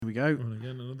we go. On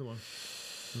again, another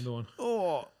one.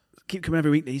 Oh, keep coming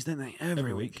every week, these, don't they?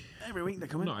 Every week. Every week they're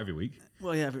coming. Not every week.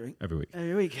 Well, yeah, every week. Every week.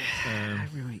 Every week. Um,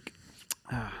 Every week.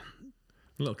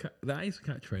 Look, that is a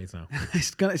catchphrase now.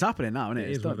 It's happening now, isn't it? It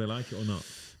It's is done. whether they like it or not.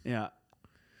 Yeah.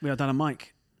 We are Dan and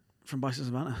Mike from Biceps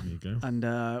and Banter. There you go.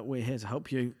 And we're here to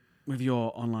help you with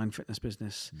your online fitness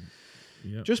business.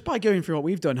 Yep. Just by going through what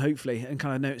we've done, hopefully, and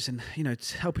kind of noticing,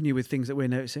 it's helping you with things that we're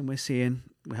noticing, we're seeing,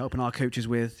 we're helping our coaches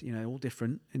with, all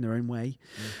different in their own way.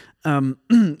 And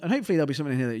hopefully there'll be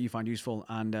something in here that you find useful.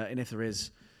 And if there is,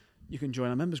 you can join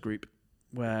our members group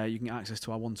where you can get access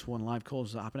to our one-to-one live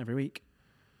calls that happen every week.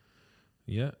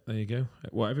 Yeah, there you go.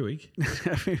 What, every week?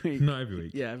 Every week. Not every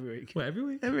week. Yeah, every week. What, every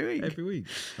week? Every week. Every week.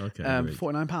 Okay. Every week.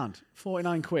 £49.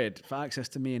 49 quid for access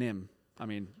to me and him. I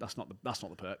mean, that's not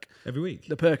the perk. Every week?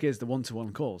 The perk is the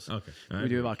one-to-one calls. Okay. We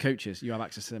do with our coaches. You have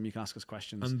access to them. You can ask us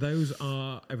questions. And those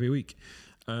are every week.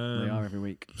 They are every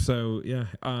week. So, yeah,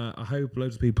 I hope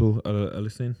loads of people are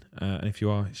listening. And if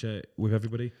you are, share it with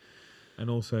everybody. And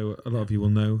also, a lot of you will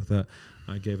know that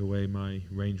I gave away my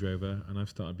Range Rover and I've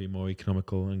started being more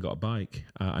economical and got a bike.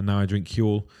 And now I drink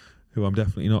Huel, who I'm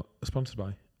definitely not sponsored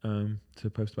by, to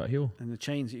post about Huel. And the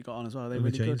chains that you got on as well, are they And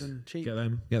the really good chains. and cheap?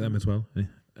 Get them as well. Why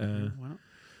not?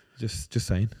 Just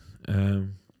saying.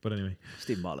 But anyway.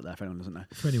 Stephen Bartlett there, if anyone doesn't know.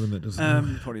 For anyone that doesn't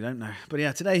know. Probably don't know. But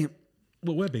yeah, today...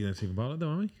 Well, we're bigger than Stephen Bartlett, though,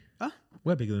 aren't we? Huh?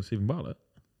 We're bigger than Stephen Bartlett.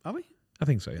 Are we? I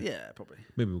think so, yeah. Yeah, probably.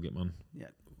 Maybe we'll get him on. Yeah.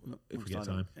 If we get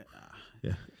time. Yeah.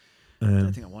 Yeah. I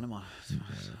don't think I want him on.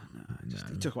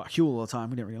 He talk about Huel all the time.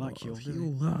 We don't really like Huel. do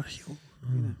we?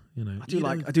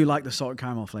 Huel. I do like the salted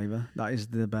caramel flavour. That is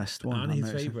the best one. And I'm his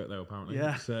noticing. favourite, though, apparently.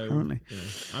 Yeah, so, apparently.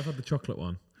 I've had the chocolate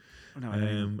one. No, I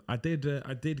don't.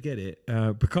 I did get it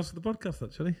because of the podcast,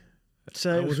 actually.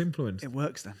 So I was influenced. It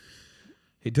works then.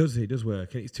 It does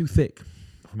work. It's too thick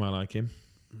for my liking.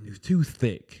 It was too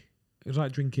thick. It was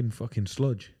like drinking fucking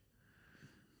sludge.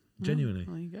 Genuinely.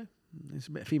 There you go. There's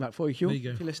a bit of feedback for you, Huel. There you go.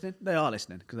 If you're listening. They are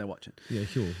listening because they're watching. Yeah,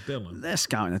 Huel. They'll know. They're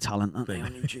scouting the talent, aren't they,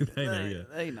 on YouTube? They know, yeah.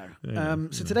 They know. They know,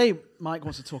 So today, Mike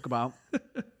wants to talk about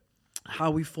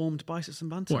how we formed Biceps and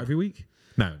Banter. What, every week?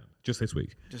 No, just this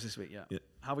week. Just this week, yeah. Yeah.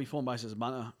 How we formed Biceps and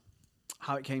Banter,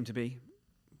 how it came to be,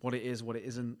 what it is, what it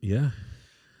isn't, Yeah.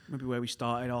 maybe where we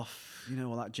started off,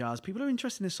 all that jazz. People are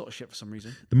interested in this sort of shit for some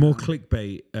reason. The more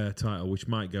clickbait title, which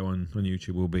might go on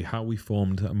YouTube, will be how we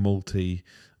formed a multi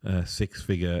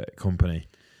six-figure company.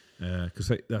 Because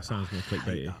that sounds more I hate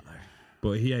clickbaity. that, though.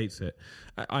 But he hates it.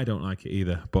 I don't like it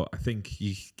either. But I think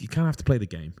you kind of have to play the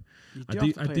game. I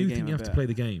do think you have to play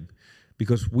the game.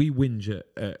 Because we whinge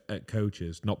at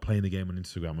coaches not playing the game on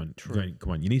Instagram and going,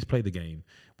 come on, you need to play the game.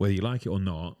 Whether you like it or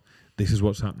not, this is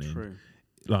what's happening. True.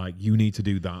 Like, you need to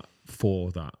do that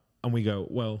for that. And we go,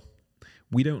 well,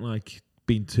 we don't like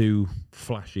being too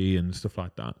flashy and stuff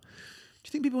like that. Do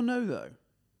you think people know, though?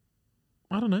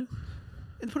 I don't know.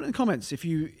 Put it in the comments if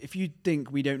you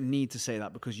think we don't need to say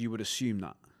that because you would assume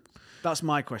that. That's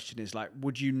my question is, like,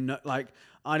 would you know, like,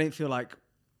 I don't feel like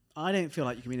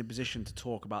you can be in a position to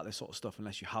talk about this sort of stuff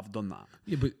unless you have done that.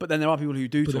 Yeah, But then there are people who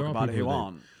do But there talk are about it who people who do.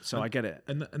 aren't. So I get it.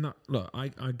 And that, look, I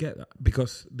get that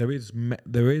because there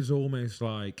is almost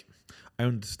like, I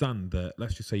understand that,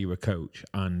 let's just say you're a coach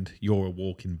and you're a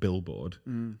walking billboard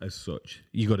as such.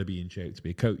 You got to be in shape to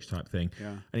be a coach type thing.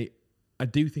 Yeah. And I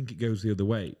do think it goes the other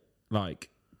way, like,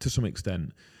 to some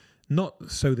extent.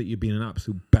 Not so that you're being an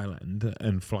absolute bellend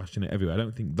and flashing it everywhere. I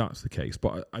don't think that's the case.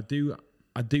 But I do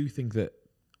think that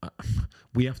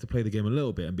we have to play the game a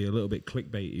little bit and be a little bit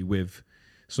clickbaity with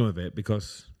some of it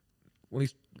because, well,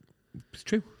 it's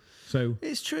true. So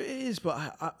It's true, it is.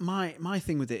 But my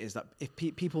thing with it is that if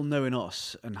people knowing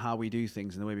us and how we do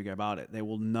things and the way we go about it, they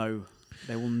will know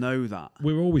that.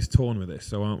 we're always torn with this,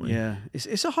 so aren't we? Yeah,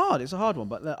 it's a hard one.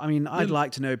 But I mean, I'd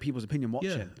like to know people's opinion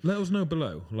watching. Yeah. Let us know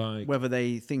below, like Whether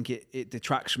they think it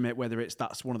detracts from it, whether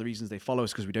that's one of the reasons they follow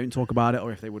us because we don't talk about it,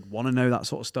 or if they would want to know that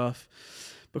sort of stuff.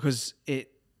 Because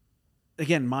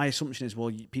again, my assumption is,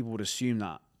 well, people would assume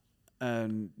that.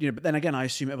 But then again, I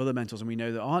assume it of other mentors and we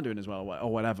know that aren't doing as well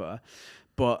or whatever.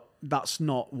 But that's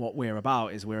not what we're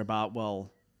about. We're about,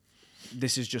 well,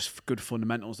 this is just good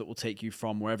fundamentals that will take you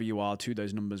from wherever you are to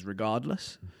those numbers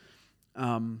regardless.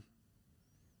 And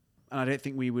I don't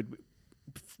think we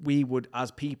would as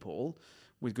people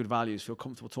with good values feel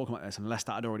comfortable talking about this unless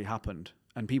that had already happened.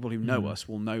 And people who know us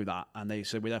will know that, and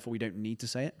therefore we don't need to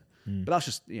say it. But that's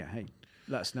just, hey,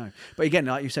 let us know. But again,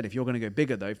 like you said, if you're going to go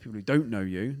bigger, though, if people who don't know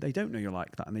you, they don't know you're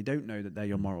like that, and they don't know that they're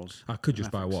your morals. I could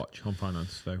just buy a watch on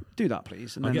finance, so Do that,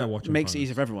 please. And I'll then get a that watch on makes it finance.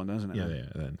 easier for everyone, doesn't it? yeah,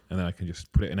 and then I can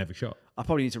just put it in every shot. I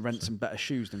probably need to rent some better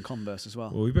shoes than Converse as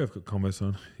well. Well, we both got Converse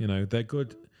on.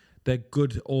 They're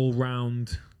good all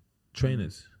round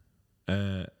trainers.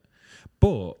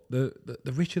 But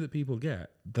the richer that people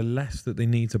get, the less that they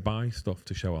need to buy stuff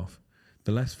to show off.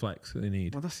 The less flex that they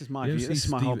need. Well, this is my You don't view. This see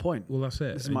is my whole Steve- point. Well, that's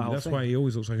it. This is And my whole that's thing. why he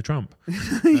always looks like a tramp.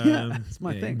 Yeah, that's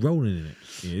my thing. Rolling in it.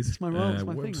 He is. It's my role, it's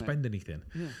my won't thing, spend anything.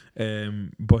 Yeah.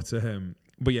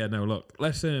 But yeah, no. Look,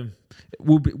 let's.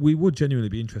 We would genuinely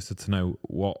be interested to know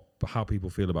how people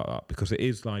feel about that, because it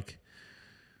is like.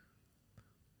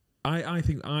 I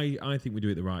think we do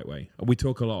it the right way. We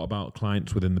talk a lot about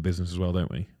clients within the business as well, don't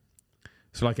we?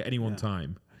 So like at any one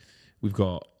time, we've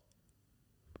got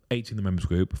 8 in the members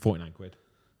group, 49 quid.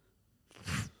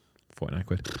 49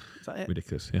 quid. Is that it?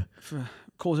 Ridiculous, yeah. For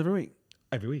calls every week?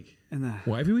 Every week. In there.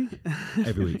 What, every week?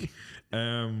 Every week.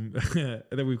 And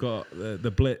then we've got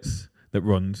the Blitz that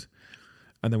runs.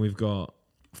 And then we've got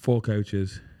 4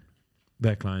 coaches,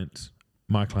 their clients,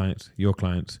 my clients, your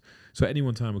clients. So at any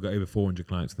one time, we've got over 400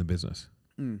 clients in the business.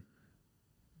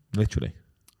 Literally.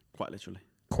 Quite literally.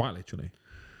 Quite literally.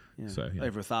 Yeah. So, yeah.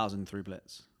 Over 1,000 through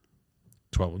Blitz.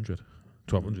 1,200.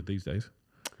 1,200 these days.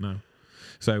 No.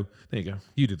 So there you go.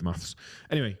 You do the maths.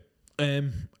 Anyway,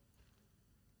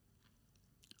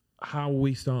 how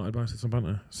we started Biceps and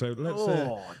Banter. So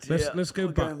let's go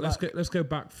back. Let's go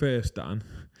back first, Dan,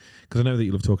 because I know that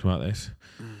you love talking about this.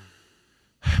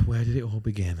 Where did it all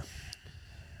begin?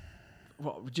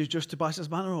 What, just to Biceps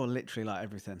Banter or literally like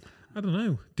everything? I don't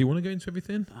know. Do you want to go into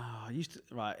everything? Oh, I used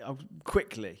to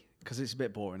quickly, because it's a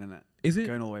bit boring, isn't it? Is it?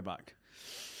 Going all the way back.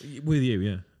 With you,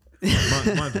 yeah.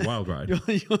 Mine's a wild ride.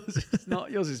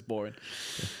 Yours is boring.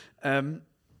 So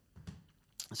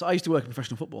I used to work in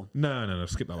professional football. No.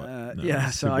 Skip that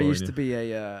one. So I used to be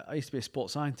a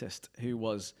sports scientist who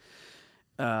was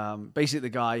basically the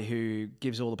guy who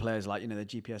gives all the players the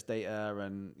GPS data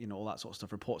and all that sort of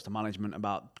stuff, reports to management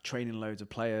about training loads of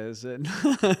players and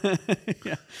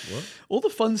all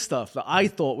the fun stuff that I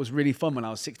thought was really fun when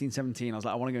I was 16, 17. I was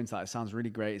like, I want to go into that. It sounds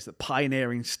really great. It's the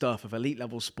pioneering stuff of elite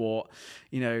level sport.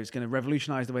 It's going to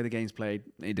revolutionize the way the game's played.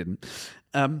 It didn't.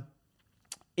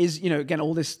 Again,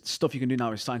 all this stuff you can do now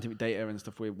with scientific data and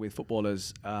stuff with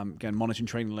footballers, again, monitoring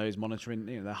training loads,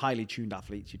 monitoring, they're highly tuned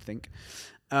athletes, you'd think.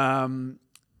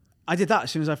 I did that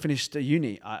as soon as I finished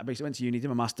uni. I basically went to uni, did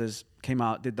my master's, came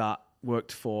out, did that,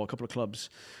 worked for a couple of clubs.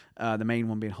 The main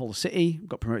one being Hull City,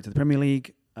 got promoted to the Premier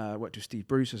League, worked with Steve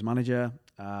Bruce as manager,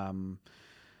 Tom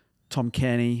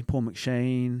Kearney, Paul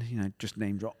McShane, just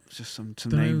name drop, just some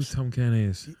names. Tom Kearney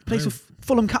is. He plays for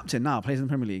Fulham captain now, plays in the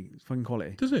Premier League, fucking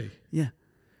quality. Does he? Yeah.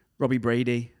 Robbie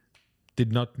Brady.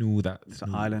 Did not know that. It's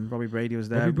Ireland. Robbie Brady was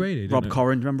there. Robbie Brady. Rob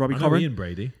Corrin. Remember Robbie I know Corrin? Ian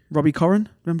Brady. Robbie Corrin.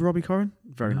 Remember Robbie Corrin?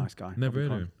 Very nice guy. Never Robbie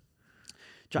heard of Corrin. him.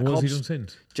 Jack What has he Hobbs. done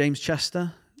since? James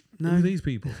Chester. No. Who are these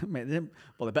people? Mate, they're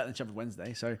better than Sheffield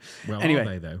Wednesday. So Well, anyway, are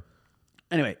they though?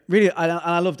 Anyway, really,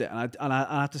 I loved it, and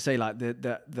I have to say, like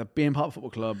the being part of a football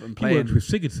club and You playing. worked with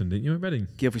Sigurdsson, didn't you, at Reading?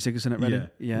 Gilfrey Sigurdsson at Reading.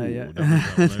 Yeah. Ooh,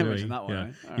 that was Don't well, mention that one,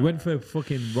 yeah. eh? You went for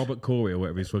fucking Robert Corey or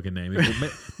whatever his fucking name is.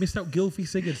 but missed out Gilfy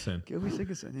Sigurdsson. Gilfrey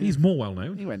Sigurdsson. Yeah. He's more well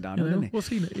known. He went down, You know, didn't he?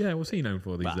 What's he known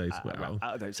for these But days?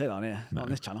 I don't say that on here, not on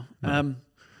this channel. No.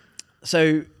 So,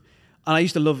 and I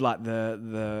used to love like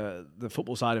the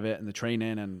football side of it and the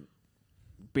training and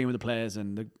being with the players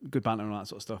and the good banter and all that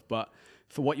sort of stuff. But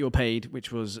for what you were paid,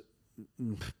 which was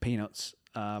peanuts,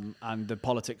 and the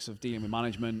politics of dealing with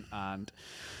management and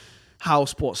how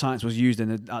sports science was used in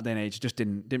that day and age, just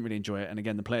didn't really enjoy it. And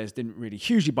again, the players didn't really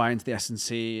hugely buy into the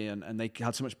S&C, and they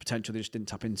had so much potential they just didn't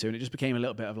tap into, and it just became a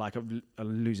little bit of like a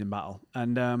losing battle.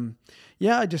 And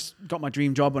I just got my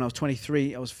dream job when I was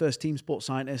 23. I was first team sports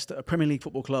scientist at a Premier League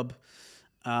football club.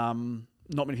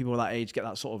 Not many people that age get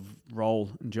that sort of role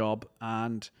and job,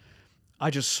 and I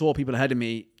just saw people ahead of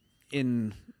me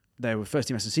they were first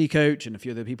team S&C coach and a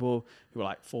few other people who were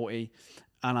like 40.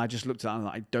 And I just looked at that and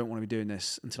I don't want to be doing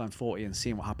this until I'm 40 and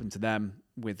seeing what happened to them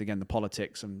with, again, the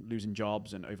politics and losing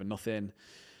jobs and over nothing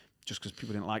just because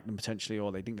people didn't like them potentially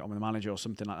or they didn't get on with the manager or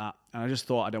something like that. And I just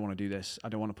thought, I don't want to do this. I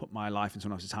don't want to put my life in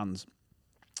someone else's hands.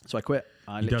 So I quit.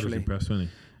 Your dad was impressed, wasn't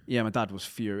he? Yeah, my dad was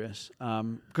furious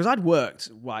because I'd worked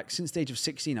since the age of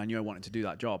 16. I knew I wanted to do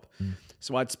that job.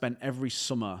 So I'd spent every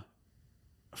summer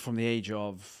from the age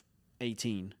of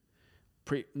 18.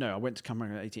 I went to Camp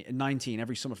America at 18. At 19,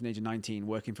 every summer from the age of 19,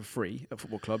 working for free at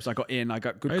football clubs. I got good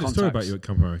contacts. I heard a story about you at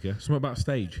Camp America. Something about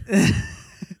stage. That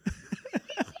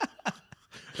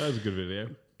was a good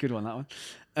video. Good one, that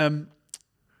one.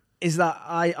 Is that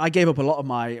I gave up a lot of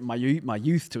my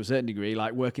youth to a certain degree,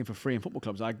 like working for free in football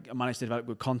clubs. I managed to develop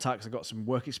good contacts. I got some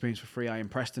work experience for free. I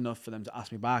impressed enough for them to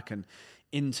ask me back and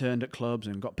interned at clubs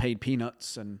and got paid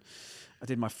peanuts. And I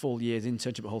did my full year's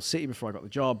internship at Hull City before I got the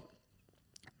job.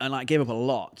 And I gave up a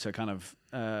lot to kind of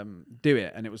do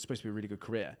it, and it was supposed to be a really good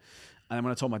career. And then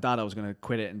when I told my dad I was going to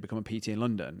quit it and become a PT in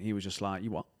London, he was just like,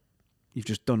 "You what? You've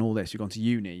just done all this. You've gone to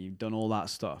uni. You've done all that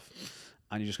stuff,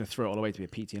 and you're just going to throw it all away to be a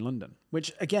PT in London."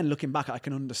 Which, again, looking back, I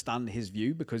can understand his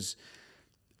view because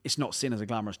it's not seen as a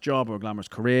glamorous job or a glamorous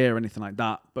career or anything like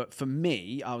that. But for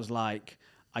me, I was like,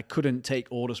 I couldn't take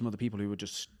orders from other people who were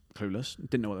just clueless,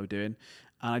 didn't know what they were doing,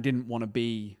 and I didn't want to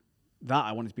be that.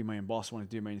 I wanted to be my own boss. I wanted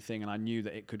to do my own thing, and I knew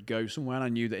that it could go somewhere, and I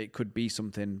knew that it could be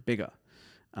something bigger.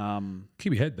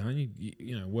 Keep your head down.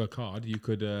 You know, work hard. You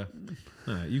could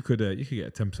you could get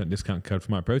a 10% discount code for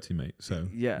My Protein, mate. So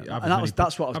yeah, and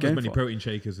that's what I was going for. As many protein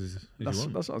shakers as you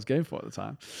want. That's what I was going for at the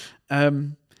time.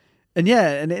 And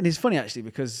yeah, and it's funny actually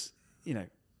because you know,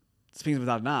 speaking with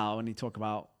my dad now, and he talk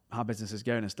about how business is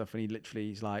going and stuff, and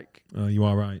he's like, "Oh, you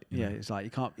are right." Yeah, it's like he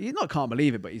can't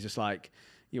believe it, but he's just like,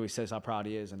 he always says how proud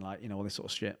he is and like, you know, all this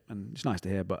sort of shit, and it's nice to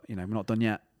hear, but you know, we're not done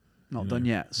yet. Done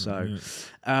yet. So,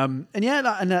 and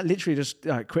that literally just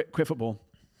quit football.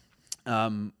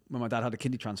 When my dad had a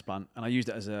kidney transplant, and I used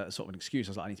it as a sort of an excuse.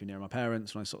 I was like, I need to be near my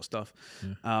parents and all this sort of stuff.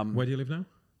 Yeah. Where do you live now?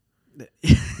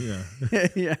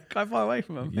 Yeah, quite far away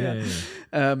from them.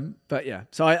 Yeah. But yeah,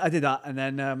 so I did that, and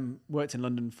then worked in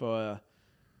London for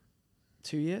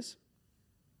 2 years.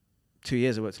 2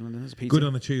 years I worked in London as a PT. Good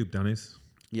on the tube, Dennis.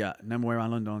 Yeah, never way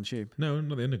around London on tube. No,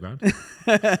 not the underground.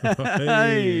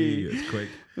 Hey, it's quick.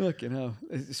 Fucking hell.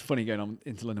 It's funny going on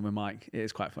into London with Mike. It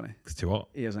is quite funny. It's too hot.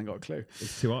 He hasn't got a clue.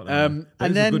 It's too hot. And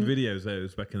then good videos,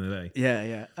 those back in the day.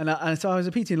 Yeah. And so I was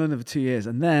a PT in London for 2 years,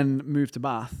 and then moved to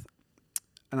Bath,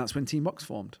 and that's when Team Box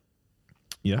formed.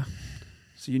 Yeah.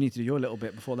 So you need to do your little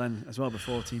bit before then as well,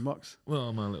 before Team Box.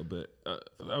 Well, my little bit.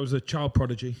 I was a child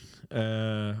prodigy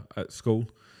at school.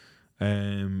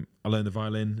 I learned the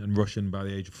violin and Russian by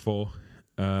the age of 4.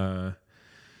 And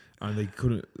they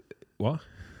couldn't... What?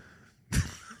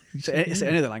 It's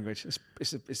another language.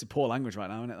 It's a poor language right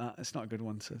now, isn't it? That it's not a good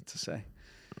one to say.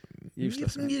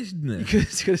 Useless. You could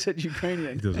have said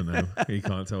Ukrainian. He doesn't know. He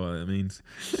can't tell what it means.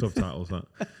 Subtitles that.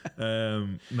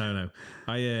 No.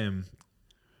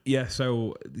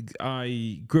 So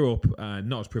I grew up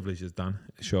not as privileged as Dan,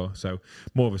 sure. So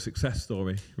more of a success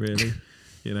story, really.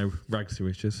 You know, rags to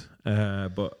riches,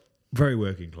 but very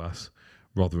working class,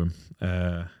 Rotherham.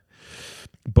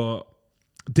 But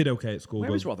did okay at school.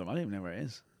 Where is Rotherham? I don't even know where it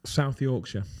is. South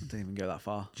Yorkshire. I don't even go that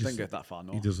far. Don't go that far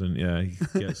north. He doesn't. Yeah, he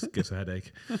gets a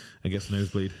headache and gets a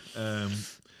nosebleed.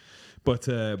 But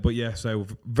yeah, so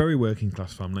very working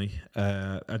class family.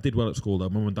 I did well at school though.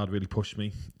 Mum and Dad really pushed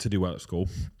me to do well at school,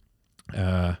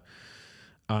 and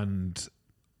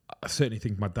I certainly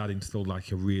think my dad instilled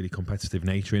like a really competitive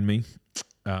nature in me,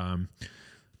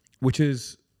 which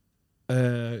is,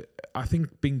 I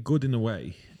think, been good in a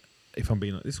way. If I'm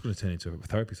being like, this is going to turn into a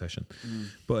therapy session,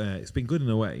 but it's been good in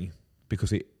a way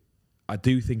because I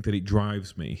do think that it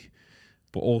drives me,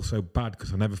 but also bad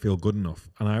because I never feel good enough.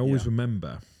 And I always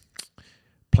remember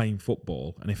playing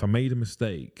football, and if I made a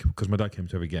mistake, because my dad came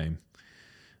to every game,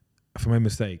 if I made a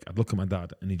mistake, I'd look at my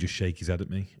dad and he'd just shake his head at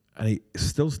me, and it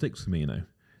still sticks with me, you know.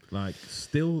 Like,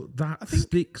 still, that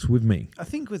sticks with me. I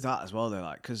think with that as well, though,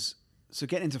 like, because so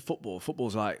getting into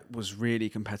football's like was really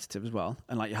competitive as well,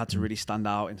 and like you had to really stand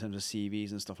out in terms of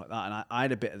CVs and stuff like that. And I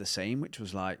had a bit of the same, which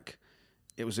was like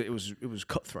it was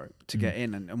cutthroat to get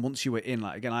in, and once you were in,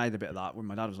 like again, I had a bit of that when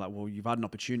my dad was like, "Well, you've had an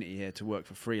opportunity here to work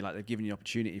for free. Like they've given you an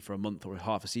opportunity for a month or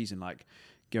half a season. Like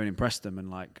go and impress them, and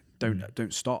like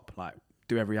don't stop. Like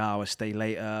do every hour, stay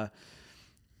later."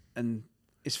 And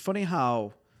it's funny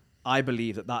how I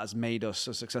believe that has made us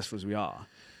as successful as we are.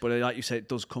 But like you said, it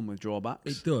does come with drawbacks.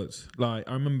 It does. Like,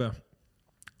 I remember,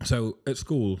 so at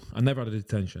school, I never had a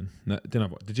detention. No, didn't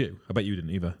have one. Did you? I bet you didn't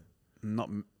either.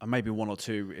 Not maybe one or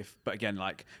two, but again,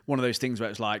 like one of those things where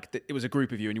it's like it was a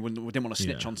group of you and you didn't want to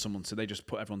snitch on someone, so they just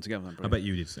put everyone together. I bet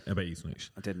you did. I bet you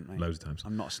snitched. I didn't, mate. Loads of times.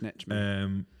 I'm not a snitch,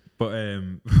 mate.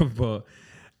 But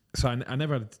so I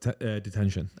never had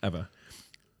detention ever.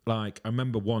 Like, I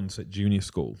remember once at junior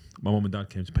school, my mum and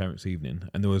dad came to parents' evening,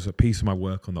 and there was a piece of my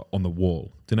work on the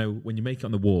wall. Do you know, when you make it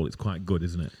on the wall, it's quite good,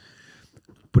 isn't it?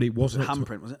 But it wasn't...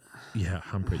 Handprint, was it? Yeah,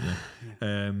 handprint,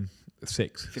 yeah.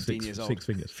 15 years old. 6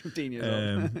 fingers. 15 years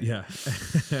old. Yeah.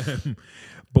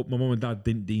 But my mum and dad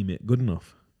didn't deem it good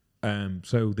enough.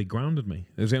 So they grounded me.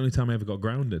 It was the only time I ever got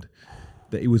grounded.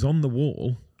 That it was on the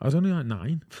wall. I was only like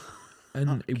 9,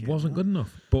 and it wasn't good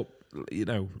enough. But... you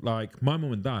know, like my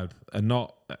mum and dad are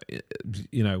not,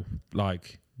 you know,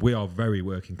 like we are very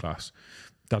working class.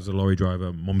 Dad's a lorry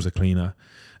driver, mum's a cleaner,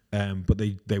 but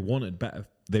they wanted better.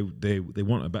 They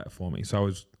wanted better for me.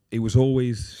 So it was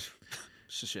always.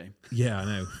 It's a shame. Yeah, I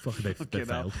know. Fucking they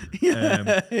failed.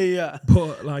 Yeah.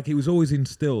 But like it was always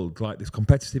instilled like this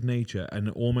competitive nature and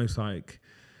almost like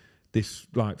this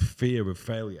like fear of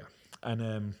failure.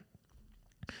 And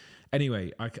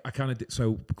anyway, I kind of did,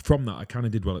 so from that I kind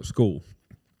of did well at school.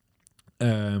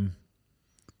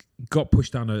 Got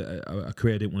pushed down a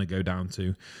career I didn't want to go down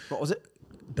to. What was it?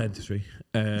 Dentistry.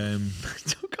 I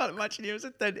can't imagine you as a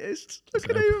dentist. Look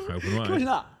at him. Can you imagine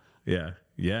that? Yeah.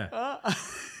 Yes.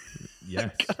 I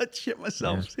can't shit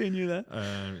myself seeing you there.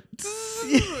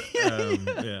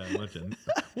 Yeah, imagine.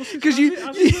 Because you'd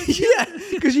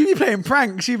be playing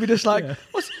pranks. You'd be just like,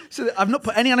 what's? So I've not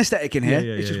put any anaesthetic in here.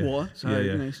 It's just water. So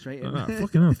you know, straight in. Like that.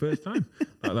 Fucking hell, first time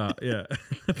like that. Yeah,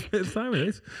 first time it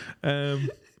is.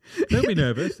 Don't be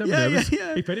nervous. Don't be nervous.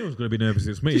 Yeah. If anyone's going to be nervous,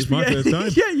 it's me. It's my first time.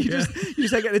 Yeah, you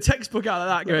just like, get the textbook out of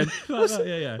that going.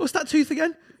 What's that tooth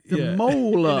again? The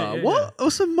molar. What?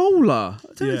 What's a molar?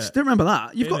 I don't remember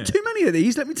that. You've got too many of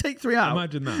these. Let me take 3 out.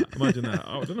 Imagine that.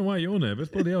 Oh, I don't know why you're nervous.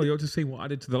 Bloody hell, you're just seeing what I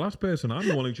did to the last person. I'm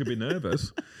the one who should be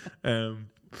nervous.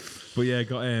 But yeah,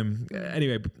 got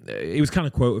anyway. It was kind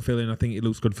of quota filling. I think it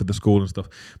looks good for the school and stuff.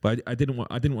 But I didn't want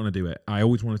to do it. I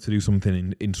always wanted to do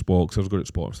something in sport because I was good at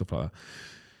sport and stuff like that.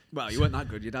 Well, you weren't that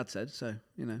good, your dad said, so,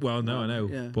 you know. Well, no, I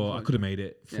know, but I could have made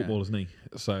it. Footballer's knee.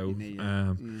 So,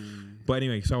 but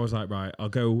anyway, so I was like, right, I'll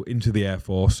go into the Air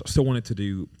Force. I still wanted to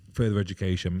do further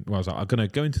education. Well, I was like, I'm going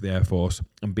to go into the Air Force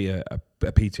and be a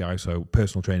PTI, so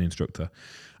personal training instructor,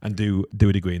 and do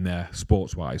a degree in there,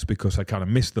 sports-wise, because I kind of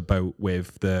missed the boat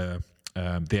with the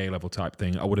A-level type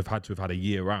thing. I would have had to have had a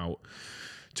year out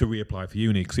to reapply for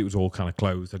uni because it was all kind of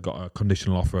closed. I got a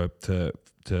conditional offer to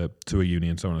a uni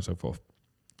and so on and so forth.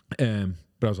 But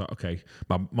I was like, okay,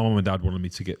 my mum and dad wanted me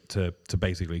to get to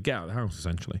basically get out of the house,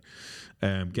 essentially,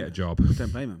 get a job.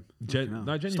 Don't blame them.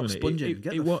 Genuinely, stop sponging.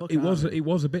 It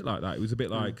was a bit like that. It was a bit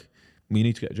like, you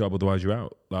need to get a job, otherwise you're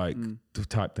out, like the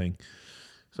type thing.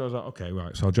 So I was like, okay,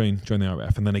 right. So I'll join the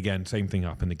RAF, and then again, same thing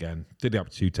happened again. Did the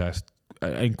aptitude test,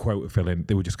 in quota filling.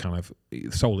 They were just kind of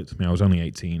sold it to me. I was only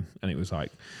 18, and it was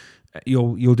like,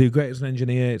 You'll do great as an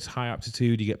engineer. It's high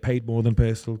aptitude. You get paid more than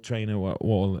personal trainer.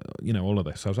 All of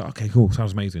this. So I was like, okay, cool.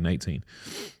 Sounds amazing. 18.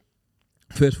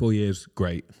 First 4 years,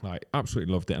 great. Like,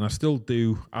 absolutely loved it. And I still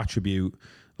do attribute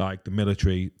like the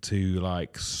military to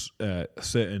like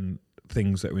certain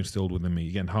things that were instilled within me.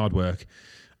 Again, hard work,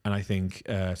 and I think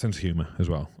sense of humor as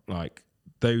well. Like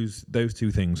those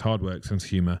two things, hard work, sense of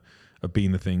humor, have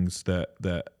been the things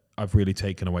that I've really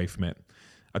taken away from it.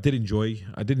 I did enjoy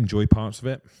parts of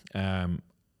it. I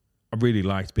really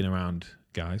liked being around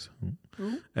guys.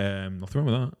 Nothing wrong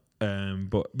with that.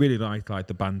 But really liked like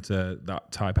the banter,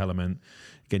 that type element.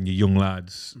 Again, your young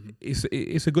lads.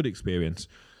 It's a good experience.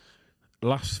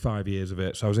 Last 5 years of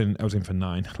it, so I was in for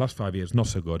 9. Last 5 years, not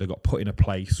so good. I got put in a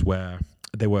place where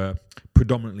they were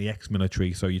predominantly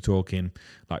ex-military. So you're talking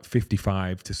like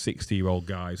 55 to 60-year-old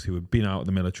guys who had been out of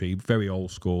the military, very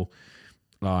old school,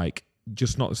 like.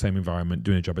 Just not the same environment,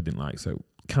 doing a job I didn't like, so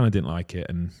kind of didn't like it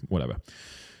and whatever.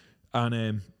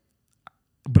 And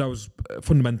but I was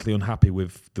fundamentally unhappy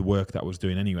with the work that I was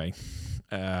doing anyway,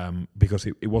 because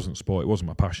it wasn't sport, it wasn't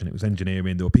my passion, it was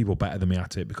engineering. There were people better than me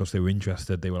at it because they were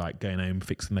interested. They were like going home,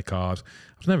 fixing their cars.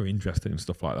 I was never interested in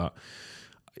stuff like that.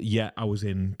 Yet I was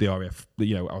in the RAF.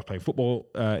 I was playing football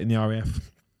in the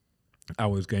RAF. I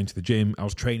was going to the gym. I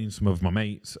was training some of my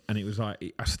mates, and it was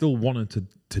like I still wanted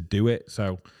to do it.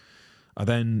 So I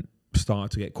then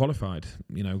started to get qualified,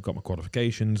 got my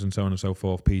qualifications and so on and so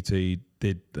forth. PT,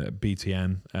 did the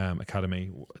BTN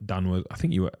Academy. Dan I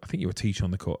think you were teaching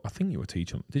on the course. Did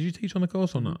you teach on the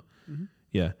course or not? Mm-hmm.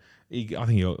 Yeah. I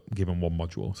think you're given one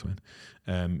module or something.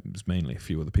 It was mainly a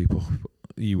few other people.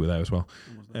 But you were there as well.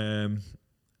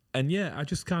 And yeah, I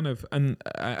just kind of, and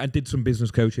I did some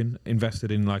business coaching,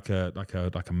 invested in like a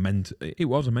mentor. It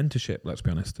was a mentorship, let's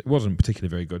be honest. It wasn't particularly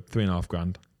very good.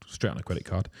 $3,500 straight on a credit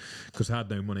card because I had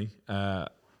no money. I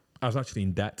was actually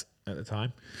in debt at the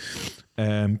time,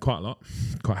 quite a lot,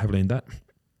 quite heavily in debt.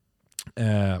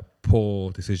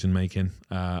 Poor decision making,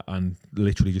 and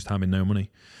literally just having no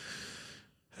money.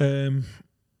 And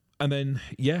then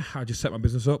I just set my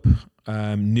business up.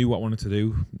 Knew what I wanted to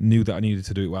do. Knew that I needed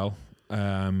to do it well.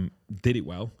 Did it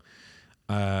well.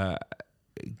 Kind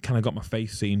of got my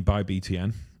face seen by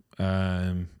BTN,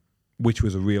 which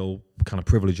was a real kind of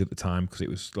privilege at the time because it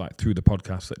was like through the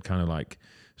podcast that kind of like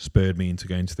spurred me into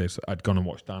going to this. I'd gone and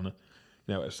watched Dan,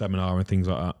 at a seminar and things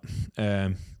like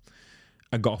that.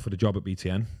 I got offered a job at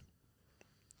BTN.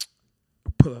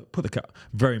 Put the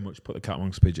cat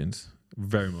amongst pigeons,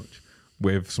 very much,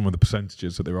 with some of the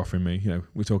percentages that they're offering me.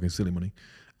 We're talking silly money.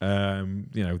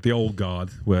 The old guard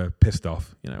were pissed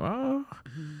off. One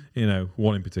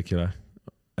in particular,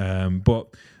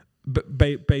 but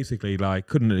basically, like,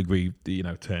 couldn't agree,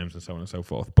 terms and so on and so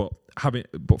forth. But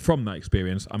but from that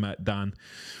experience, I met Dan,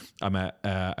 I met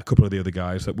a couple of the other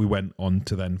guys that we went on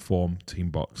to then form Team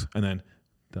Box, and then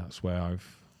that's where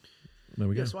there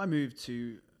we go. So I moved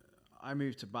to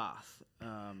Bath.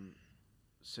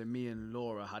 So me and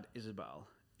Laura had Isabel.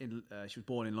 She was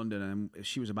born in London, and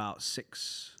she was about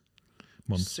 6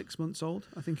 months old,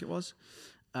 I think it was.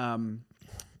 And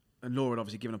Laura had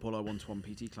obviously given up all her one-to-one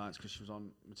PT clients because she was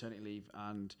on maternity leave,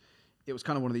 and it was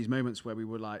kind of one of these moments where we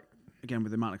were like, again,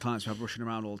 with the amount of clients we have rushing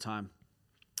around all the time,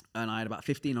 and I had about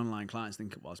 15 online clients, I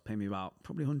think it was, paying me about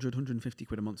probably 100, 150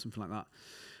 quid a month, something like that.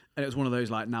 And it was one of those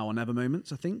like now or never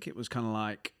moments, I think. It was kind of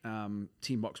like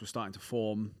Team Box was starting to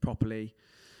form properly.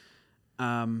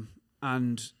 And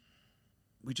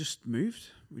we just moved.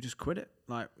 We just quit it.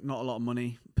 Like, not a lot of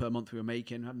money per month we were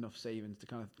making. Had enough savings to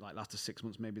kind of like last us 6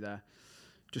 months maybe there.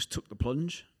 Just took the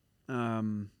plunge.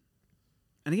 And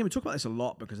again, we talk about this a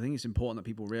lot because I think it's important that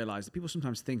people realize that people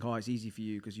sometimes think, oh, it's easy for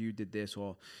you because you did this,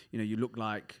 or, you know, you look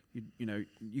like,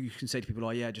 you can say to people,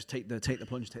 oh yeah, just take the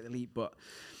plunge, take the leap. But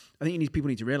I think people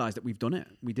need to realize that we've done it.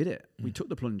 We did it. We took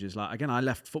the plunges. Like, again, I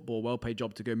left football, well-paid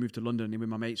job to go move to London with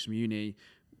my mates from uni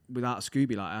without a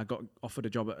Scooby. Like, I got offered a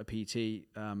job at a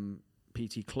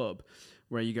PT club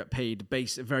where you get paid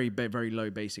very, very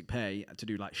low basic pay to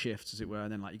do like shifts, as it were,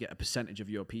 and then like you get a percentage of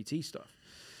your PT stuff.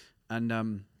 And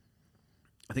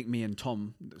I think me and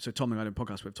Tom, so Tom and I did a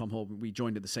podcast with Tom Hall, we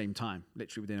joined at the same time,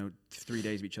 literally within 3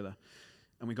 days of each other.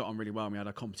 And we got on really well, and we had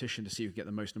a competition to see who could get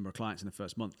the most number of clients in the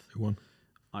first month. Who won?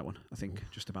 I won, I think,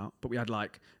 just about. But we had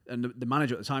like, and the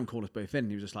manager at the time called us both in.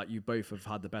 And he was just like, you both have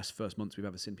had the best first months we've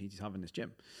ever seen PTs have in this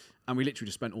gym. And we literally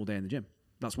just spent all day in the gym.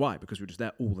 That's why, because we were just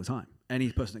there all the time.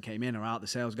 Any person that came in or out, the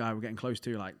sales guy we're getting close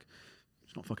to, like,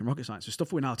 it's not fucking rocket science. It's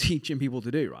stuff we're now teaching people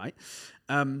to do, right?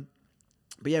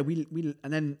 But yeah, we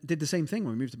and then did the same thing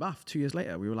when we moved to Bath 2 years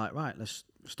later. We were like, right, let's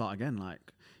start again. Like,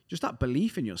 just that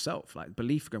belief in yourself, like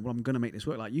belief going, well, I'm going to make this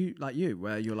work. Like you,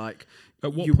 where you're like,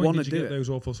 at what you point did you get it. those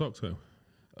awful socks though?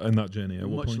 In that journey, at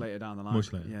what Much point? later down the line.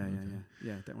 Much later.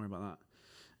 Yeah. Don't worry about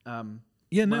that.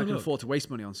 Yeah, no, I can afford to waste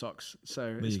money on socks,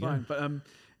 so it's fine. Go.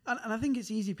 But and I think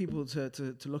it's easy people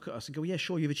to look at us and go, yeah,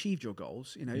 sure, you've achieved your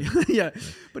goals, you know, yeah.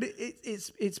 But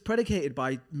it's predicated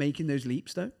by making those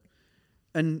leaps though,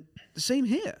 and the same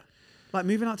here. Like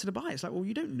moving out to Dubai, it's like, well,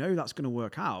 you don't know that's going to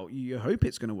work out. You hope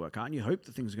it's going to work out, and you hope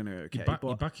that things are going to go okay.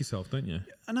 You back yourself, don't you?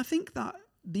 And I think that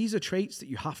these are traits that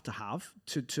you have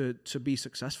to be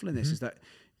successful in this. Is that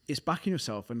it's backing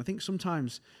yourself, and I think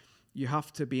sometimes you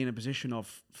have to be in a position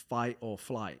of fight or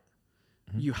flight.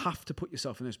 You have to put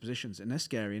yourself in those positions, and they're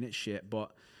scary and it's shit.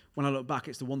 But when I look back,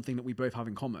 it's the one thing that we both have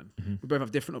in common. We both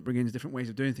have different upbringings, different ways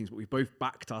of doing things, but we've both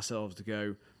backed ourselves to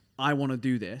go, I want to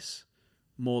do this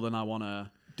more than I want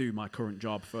to do my current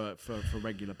job for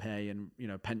regular pay and, you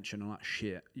know, pension and all that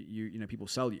shit. You know, people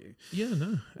sell you. Yeah,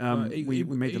 no. We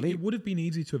made the leap. It would have been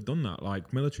easy to have done that.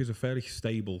 Like, military is a fairly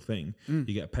stable thing. You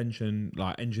get a pension.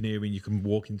 Like engineering, you can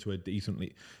walk into a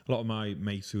lot of my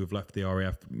mates who have left the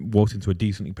RAF walked into a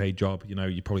decently paid job. You know,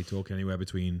 you're probably talking anywhere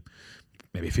between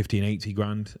maybe 50 and 80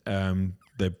 grand.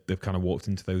 They've kind of walked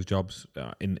into those jobs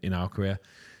in our career.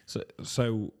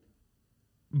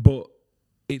 But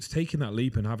it's taking that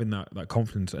leap and having that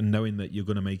confidence and knowing that you're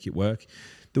going to make it work.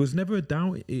 There was never a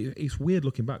doubt. It's weird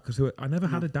looking back because I never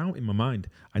had a doubt in my mind.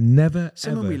 I never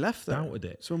ever when we left, doubted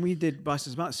it. So when we did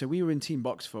Biceps Matt, so we were in Team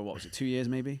Box for, what was it, 2 years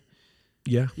maybe?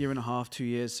 Yeah. Year and a half, 2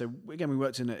 years. So again, we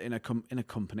worked in a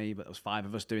company, but there was 5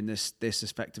 of us doing this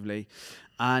effectively.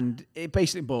 And it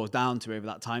basically boils down to, over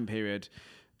that time period,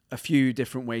 a few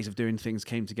different ways of doing things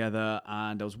came together,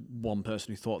 and there was one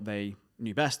person who thought they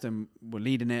knew best and were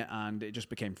leading it, and it just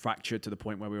became fractured to the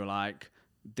point where we were like,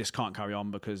 this can't carry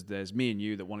on because there's me and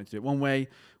you that wanted to do it one way,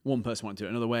 one person wanted to do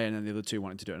it another way, and then the other two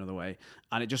wanted to do it another way,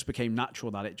 and it just became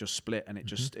natural that it just split and it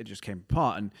just came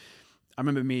apart. And I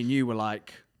remember me and you were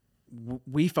like,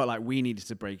 we felt like we needed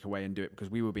to break away and do it because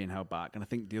we were being held back, and I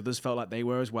think the others felt like they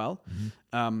were as well.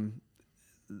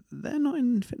 They're not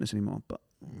in fitness anymore, but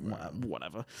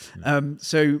whatever.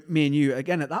 So me and you,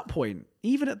 again,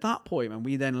 even at that point, when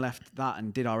we then left that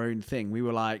and did our own thing, we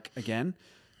were like, again,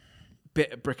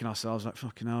 bricking ourselves, like,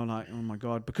 fucking hell, like, oh my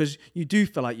God, because you do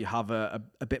feel like you have a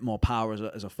bit more power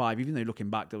as a 5, even though looking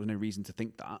back, there was no reason to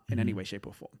think that in any way, shape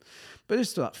or form. But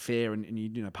there's still that fear and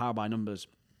you know, power by numbers,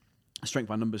 strength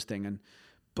by numbers thing.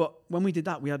 But when we did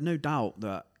that, we had no doubt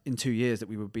that in 2 years that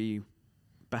we would be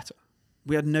better.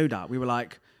 We had no doubt. We were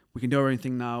like, we can do our own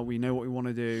thing now. We know what we want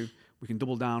to do. We can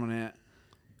double down on it.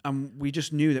 And we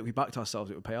just knew that we backed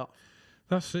ourselves, it would pay off.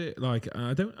 That's it. Like,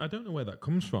 I don't know where that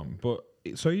comes from, but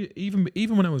so even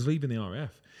when I was leaving the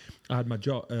RAF, I had my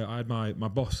job. I had my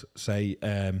boss say,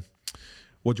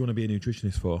 what do you want to be a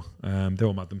nutritionist for? They're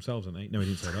all mad themselves, aren't they? No, he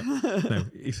didn't say that. No,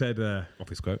 he said,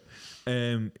 office quote.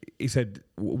 He said,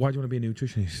 why do you want to be a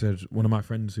nutritionist? He said, one of my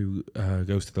friends who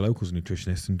goes to the locals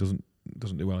nutritionist and doesn't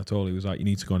do well at all. He was like, you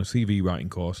need to go on a CV writing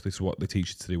course. This is what they teach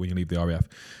you to do when you leave the RAF.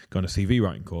 Go on a CV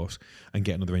writing course and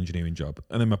get another engineering job.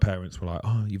 And then my parents were like,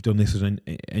 oh, you've done this as an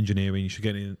engineering. You should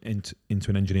get into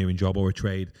an engineering job or a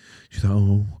trade. She's like,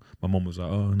 oh. My mum was like,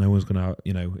 oh, no one's going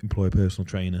to, employ a personal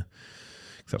trainer.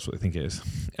 That's what they think it is.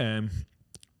 And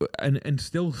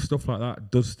still stuff like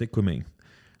that does stick with me.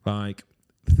 Like,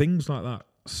 things like that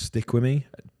stick with me.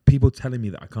 People telling me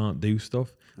that I can't do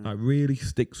stuff, like, really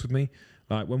sticks with me.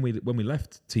 Like, when we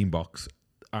left Team Box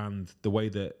and the way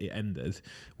that it ended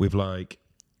with, like,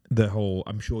 the whole,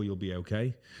 I'm sure you'll be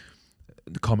okay,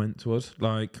 the comment to us,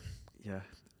 like, yeah,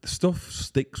 the stuff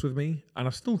sticks with me. And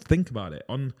I still think about it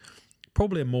on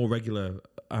probably a more regular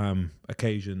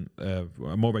occasion, a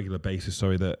more regular basis,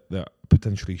 that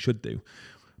potentially should do.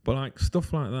 But like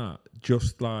stuff like that, it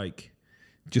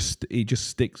just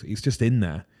sticks. It's just in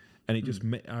there, and it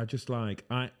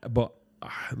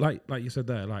like you said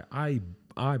there, like I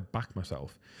back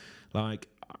myself. Like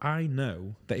I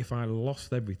know that if I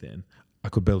lost everything, I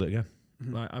could build it again.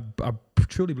 Mm-hmm. Like I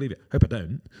truly believe it. Hope I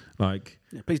don't. Like,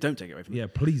 yeah, please don't take it away from me. Yeah,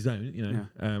 please don't.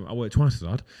 I work twice as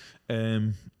hard.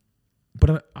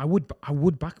 But I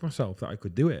would back myself that I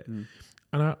could do it. And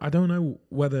I don't know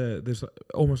whether there's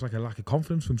almost like a lack of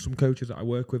confidence from some coaches that I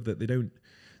work with, that they don't,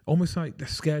 almost like they're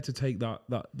scared to take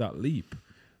that leap.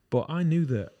 But I knew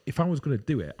that if I was going to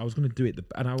do it, I was going to do it,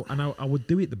 I would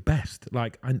do it the best.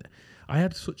 Like I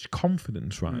had such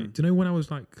confidence, right? Do you know when I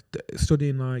was like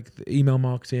studying like the email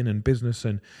marketing and business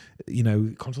and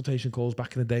consultation calls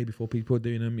back in the day before people were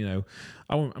doing them?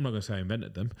 I'm not going to say I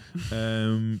invented them,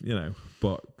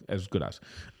 but as good as,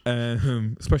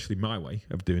 especially my way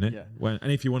of doing it. Yeah.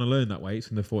 And if you want to learn that way, it's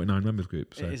in the 49 members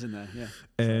group. So. It is in there, yeah.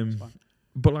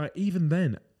 But like even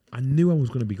then, I knew I was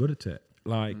going to be good at it.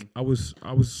 Like I was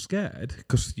scared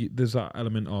because there's that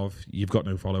element of you've got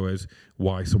no followers.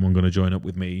 Why is someone going to join up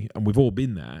with me? And we've all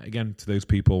been there. Again, to those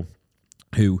people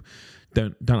who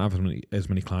don't have as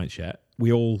many clients yet,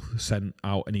 we all sent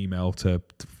out an email to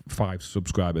 5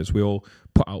 subscribers. We all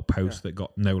put out posts that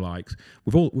got no likes.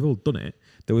 We've all done it.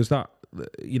 There was that,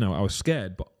 I was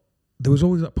scared, but there was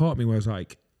always that part of me where I was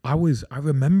like, I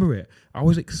remember it. I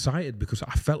was excited because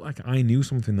I felt like I knew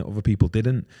something that other people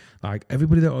didn't. Like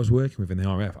everybody that I was working with in the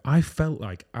RF, I felt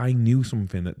like I knew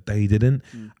something that they didn't,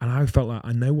 and I felt like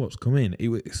I know what's coming.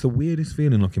 It's the weirdest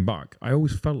feeling looking back. I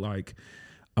always felt like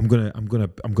I'm gonna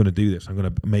do this. I'm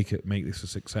gonna make this a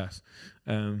success.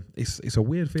 It's a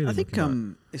weird feeling. I think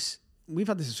we've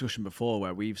had this discussion before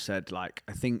where we've said, like,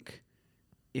 I think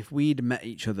if we'd met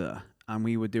each other and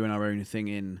we were doing our own thing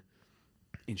in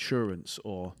insurance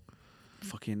or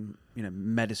fucking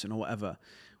medicine or whatever,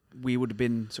 we would have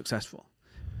been successful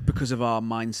because of our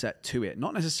mindset to it.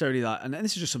 Not necessarily that, and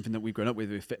this is just something that we've grown up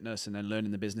with fitness and then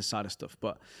learning the business side of stuff,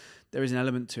 but there is an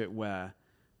element to it where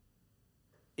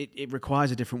it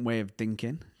requires a different way of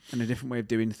thinking and a different way of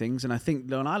doing things. And I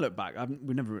think when I look back, I've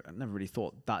never really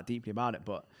thought that deeply about it,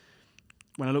 but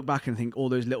when I look back and think all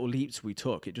those little leaps we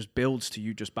took, it just builds to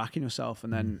you just backing yourself.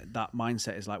 And then that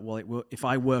mindset is like, well, it will, if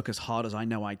I work as hard as I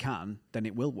know I can, then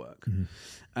it will work. Mm-hmm.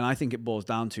 And I think it boils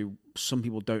down to some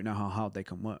people don't know how hard they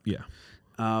can work. Yeah.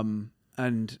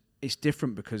 And it's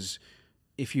different because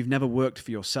if you've never worked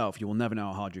for yourself, you will never know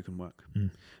how hard you can work.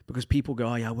 Because people go,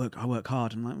 oh yeah, I work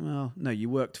hard. And I'm like, well, no, you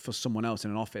worked for someone else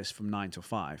in an office from 9 to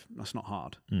 5. That's not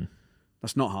hard.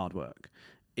 That's not hard work.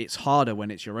 It's harder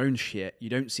when it's your own shit. You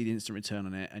don't see the instant return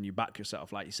on it, and you back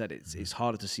yourself. Like you said, it's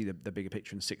harder to see the bigger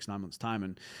picture in 6-9 months' time.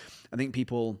 And I think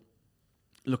people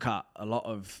look at a lot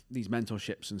of these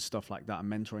mentorships and stuff like that, and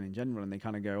mentoring in general, and they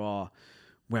kind of go, "Oh,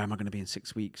 where am I going to be in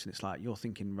 6 weeks?" And it's like you're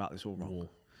thinking about this all wrong.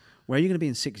 Where are you going to be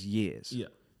in 6 years? Yeah.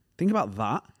 Think about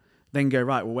that. Then go,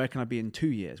 right, well, where can I be in 2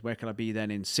 years? Where can I be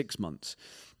then in 6 months?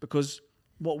 Because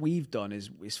what we've done is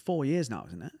 4 years now,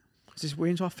 isn't it? We're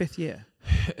into our 5th year.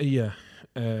 Yeah.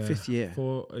 5th year.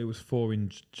 It was 4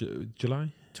 in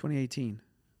July? 2018.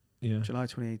 Yeah. July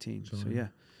 2018. July. So yeah.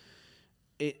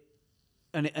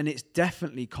 And it's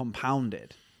definitely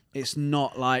compounded. It's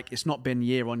not been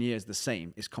year on year is the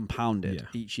same. It's compounded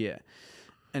each year.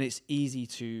 And it's easy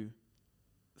to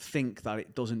think that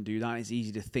it doesn't do that. It's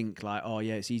easy to think like, oh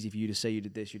yeah, it's easy for you to say you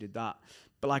did this, you did that.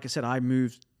 But like I said, I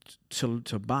moved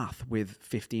to Bath with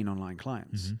 15 online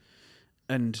clients.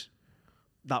 And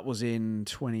that was in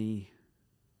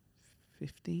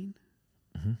 2015,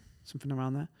 something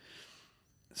around there.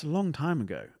 It's a long time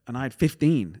ago. And I had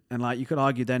 15. And like you could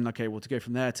argue then, okay, well, to go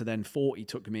from there to then 40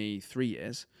 took me 3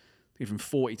 years. To From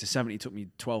 40 to 70 took me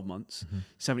 12 months.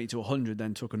 70 to 100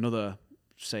 then took another,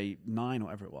 say, 9 or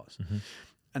whatever it was.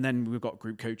 And then we've got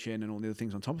group coaching and all the other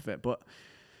things on top of it. But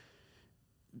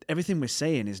everything we're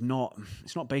saying it's not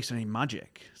based on any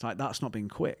magic. It's like, that's not being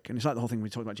quick. And it's like the whole thing we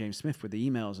talked about James Smith with the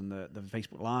emails and the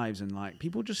Facebook lives, and like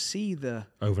people just see the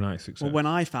overnight success. Well, when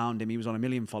I found him, he was on 1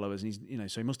 million followers, and he's, you know,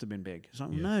 so he must have been big. It's like,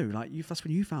 no, like that's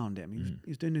when you found him.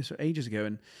 He was doing this ages ago.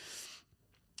 And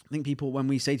I think people, when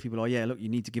we say to people, oh yeah, look, you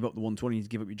need to give up the 120, you need to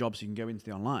give up your job so you can go into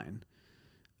the online.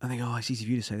 And they go, oh, it's easy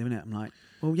for you to say, isn't it? I'm like,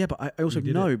 well, yeah, but I also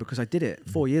know because I did it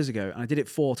 4 years ago, and I did it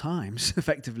 4 times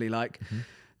effectively. Like,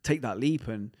 take that leap.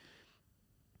 And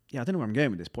yeah, I don't know where I'm going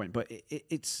with this point, but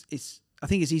it's. I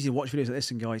think it's easy to watch videos like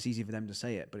this and go, it's easy for them to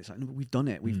say it, but it's like, no, but we've done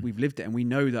it, we've lived it, and we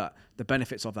know that the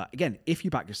benefits of that. Again, if you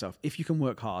back yourself, if you can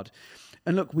work hard,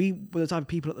 and look, we were the type of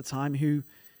people at the time who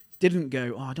didn't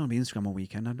go, oh, I don't want to be Instagram all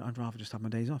weekend. I'd rather just have my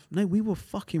days off. No, we were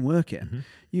fucking working.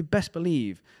 You best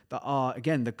believe that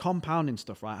again, the compounding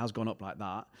stuff, right, has gone up like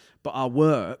that, but our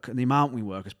work and the amount we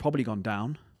work has probably gone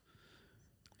down.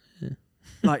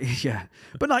 Like, yeah,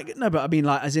 but like, no, but I mean,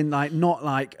 like, as in, like, not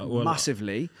like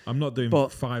massively. I'm not doing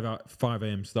 5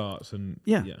 a.m. starts and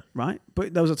yeah, right.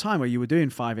 But there was a time where you were doing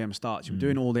 5 a.m. starts. You were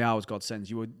doing all the hours God sends.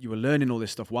 You were learning all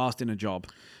this stuff whilst in a job.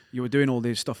 You were doing all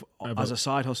this stuff as a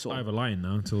side hustle. I have a line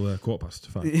now until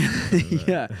 5:15.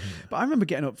 Yeah, but I remember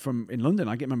getting up in London.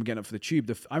 Remember getting up for the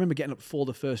tube. I remember getting up for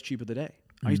the first tube of the day.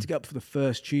 I used to get up for the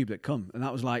first tube that come, and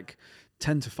that was like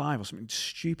 10 to 5 or something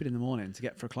stupid in the morning to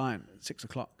get for a client at 6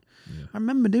 o'clock. Yeah. I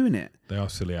remember doing it. They are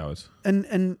silly hours.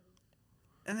 And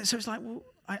so it's like, well,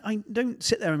 I don't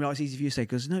sit there and be like, it's easy for you to say,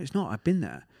 because no, it's not. I've been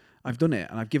there. I've done it,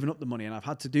 and I've given up the money, and I've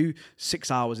had to do 6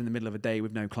 hours in the middle of a day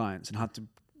with no clients and had to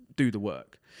do the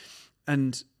work.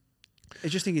 And I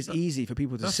just think it's easy for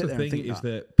people to sit there and think that. That's the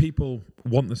thing, is that people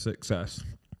want the success,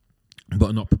 but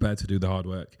are not prepared to do the hard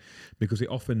work, because you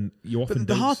often But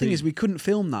the hard thing is we couldn't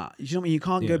film that. You know what I mean? You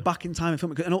can't go back in time and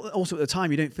film it. And also at the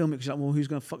time, you don't film it because you're like, well, who's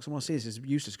going to fuck someone see this? It's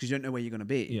useless because you don't know where you're going to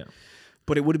be. Yeah.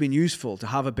 But it would have been useful to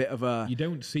have a bit of a... You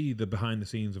don't see the behind the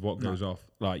scenes of what goes off.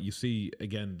 Like, you see,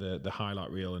 again, the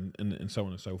highlight reel and so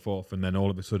on and so forth, and then all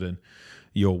of a sudden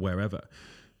you're wherever.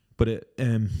 But it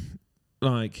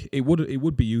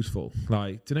would be useful.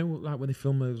 Like, do you know, like when they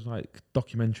film those like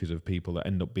documentaries of people that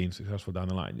end up being successful down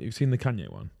the line? You've seen the Kanye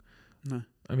one? No.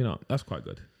 I mean, that's quite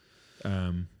good.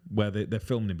 Where they're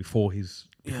filming him before he's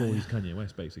Kanye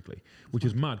West, basically, which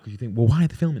is mad because you think, well, why are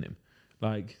they filming him?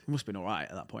 Like, he must have been all right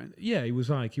at that point. Yeah, he was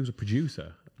a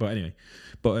producer. But anyway,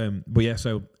 but yeah.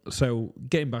 So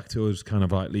getting back to us, kind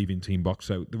of like leaving Team Box.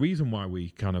 So the reason why we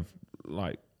kind of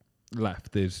like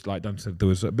left is, like Dan said, there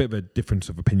was a bit of a difference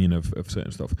of opinion of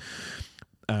certain stuff.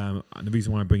 And the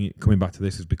reason why I'm coming back to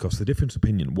this is because the difference of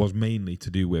opinion was mainly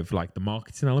to do with like the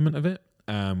marketing element of it,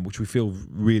 which we feel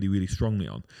really, really strongly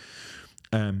on.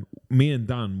 Me and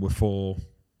Dan were for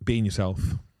being yourself,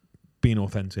 being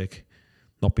authentic,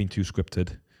 not being too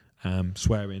scripted,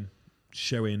 swearing,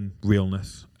 showing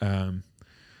realness, and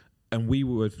we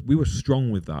were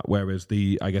strong with that. Whereas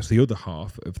the other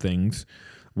half of things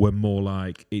were more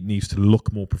like, it needs to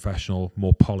look more professional,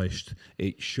 more polished.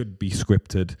 It should be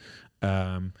scripted.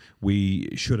 We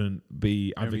shouldn't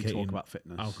be advocating talk about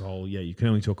fitness, alcohol. Yeah, you can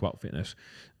only talk about fitness,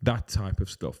 that type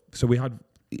of stuff. So we had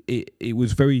it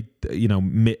was very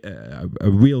a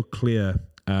real clear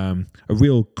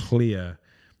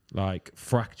like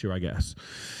fracture, I guess.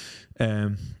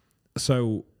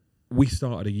 So we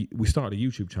started a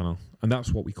YouTube channel, and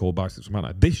that's what we call Biceps and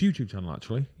Banter. This YouTube channel,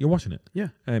 actually, you're watching it. Yeah.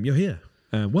 You're here.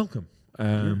 Welcome. You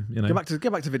know, go back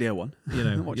to video one.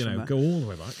 Go all the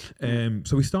way back.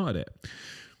 So we started it,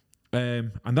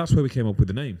 and that's where we came up with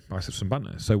the name Biceps and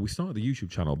Banter. So we started the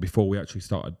YouTube channel before we actually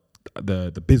started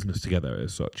the business together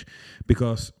as such,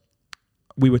 because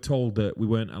we were told that we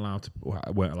weren't allowed,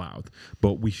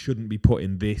 but we shouldn't be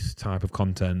putting this type of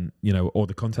content, or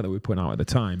the content that we were putting out at the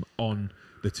time, on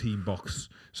the Team Box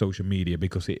social media,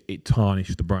 because it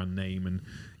tarnished the brand name, and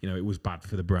it was bad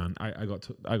for the brand. I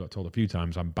got told a few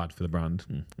times I'm bad for the brand.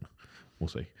 We'll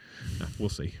see. We'll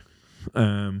see.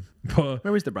 But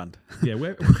where is the brand? Yeah,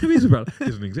 where is the brand? It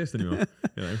doesn't exist anymore.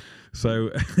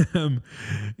 So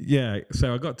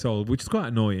so I got told, which is quite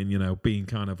annoying, being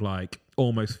kind of like,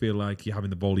 almost feel like you're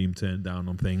having the volume turned down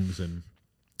on things, and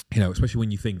especially when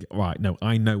you think, right, no,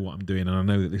 I know what I'm doing, and I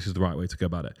know that this is the right way to go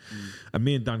about it. And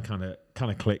me and Dan kind of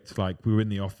clicked. Like, we were in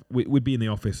the we'd be in the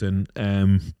office, and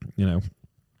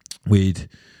we'd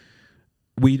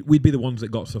be the ones that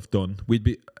got stuff done. We'd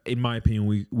be, in my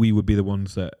opinion, we would be the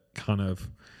ones that kind of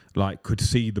like could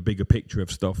see the bigger picture of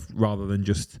stuff, rather than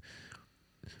just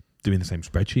doing the same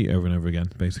spreadsheet over and over again,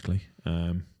 basically.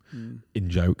 In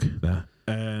joke there.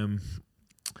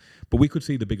 But we could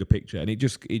see the bigger picture, and it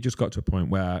just got to a point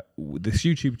where this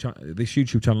YouTube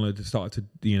channel had started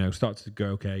to go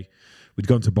okay. We'd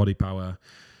gone to Body Power.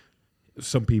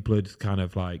 Some people had kind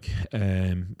of like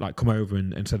come over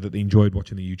and said that they enjoyed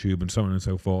watching the YouTube and so on and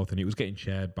so forth, and it was getting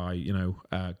shared by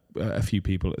a few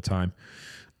people at the time.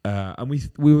 And we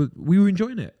were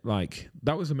enjoying it. Like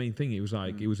that was the main thing. It was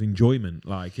like it was enjoyment.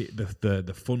 Like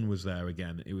the fun was there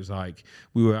again. It was like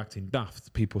we were acting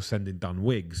daft. People sending down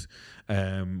wigs.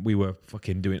 We were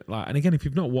fucking doing it. Like, and again, if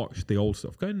you've not watched the old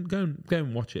stuff, go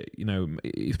and watch it. You know,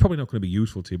 it's probably not going to be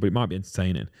useful to you, but it might be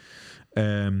entertaining.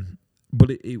 But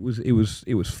it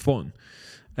was fun.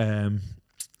 And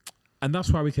that's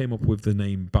why we came up with the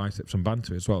name Biceps and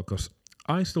Banter as well, because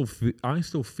I still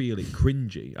feel it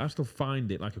cringy. I still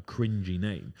find it like a cringy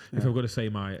name. Yeah. If I've got to say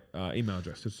my email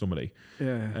address to somebody,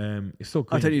 it's still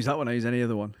cringy. I don't use that one. I use any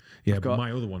other one. Yeah, but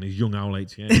my other one is Young Owl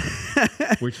 88,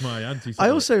 which my auntie. I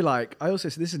also so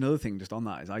this is another thing just on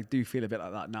that is I do feel a bit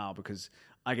like that now because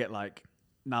I get like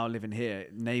now living here,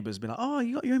 neighbours be like, "Oh,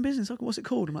 you got your own business? What's it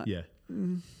called?" I'm like, "Yeah."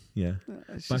 Yeah.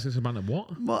 Biceps and Banter. What?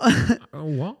 Oh,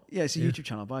 what? Yeah, it's a YouTube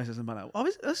channel, Biceps and Banter. Oh,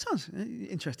 that sounds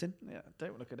interesting. Yeah,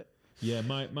 don't look at it. Yeah,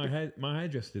 my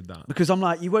hairdresser did that. Because I'm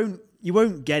like, you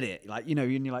won't get it. Like, you know,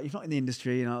 you're like, you're not in the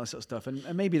industry and all that sort of stuff. And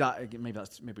maybe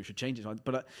we should change it.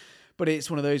 But it's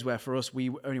one of those where for us, we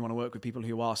only want to work with people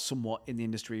who are somewhat in the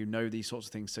industry, who know these sorts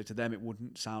of things. So to them, it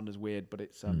wouldn't sound as weird, but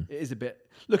it is a bit,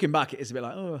 looking back, it is a bit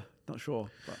like, oh, not sure.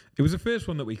 But it was the first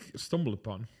one that we stumbled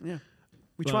upon. Yeah.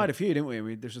 We tried a few, didn't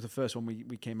we? This was the first one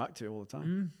we came back to all the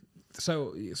time.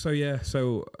 So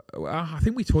I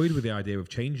think we toyed with the idea of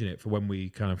changing it for when we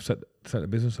kind of set the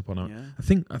business up on it. Yeah.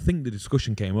 I think the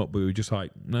discussion came up, but we were just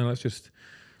like, no, let's just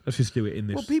do it in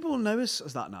this. Well, people know us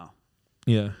as that now.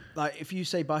 Yeah. Like if you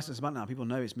say Biceps and Banter now, people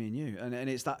know it's me and you, and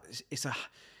it's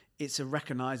a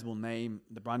recognizable name.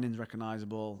 The branding's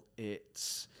recognizable.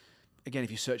 It's again, if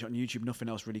you search on YouTube, nothing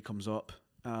else really comes up.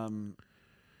 Rather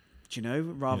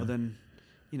than.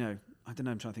 I don't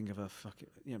know. I'm trying to think of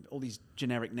all these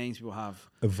generic names people have.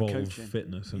 Evolve coaching.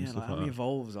 Fitness and stuff like that. How many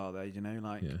Evolves are there?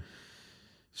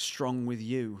 Strong with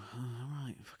you. Oh, all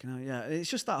right. Fucking hell. Yeah. It's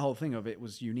just that whole thing of it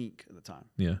was unique at the time.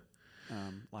 Yeah.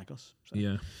 Like us. So.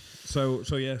 Yeah.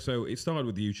 So it started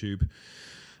with YouTube,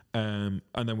 and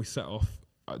then we set off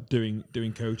doing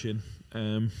coaching.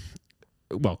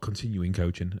 Continuing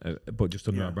coaching, but just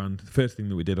under our brand. The first thing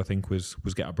that we did, I think, was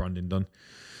get our branding done.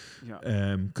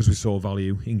 Yeah. Because we saw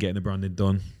value in getting the branding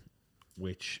done,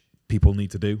 which people need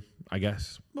to do, I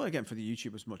guess. Well, again, for the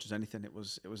YouTube as much as anything, it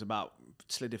was about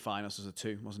solidifying us as a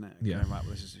two, wasn't it? Yeah. Right. Well,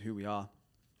 this is who we are.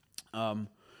 And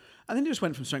then it just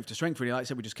went from strength to strength. Really, like I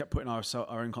said, we just kept putting our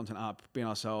own content up, being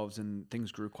ourselves, and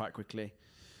things grew quite quickly.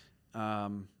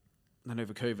 Then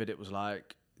over COVID, it was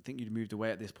like I think you'd moved away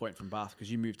at this point from Bath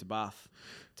because you moved to Bath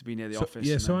to be near the office.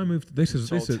 Yeah. So I moved. This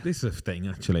is a thing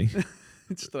actually.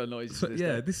 It still annoys me.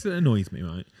 This annoys me,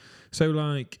 right? So,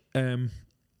 like,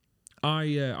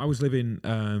 I was living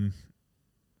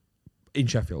in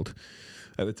Sheffield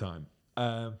at the time,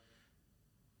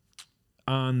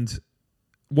 and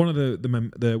one of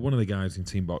the guys in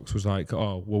Teambox was like,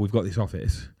 "Oh, well, we've got this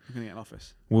office. We're gonna get an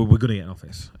office. Well, we're gonna get an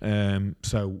office.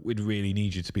 So we'd really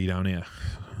need you to be down here."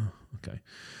 Okay.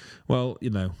 Well,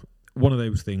 one of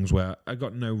those things where I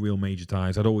got no real major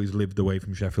ties. I'd always lived away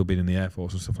from Sheffield, being in the Air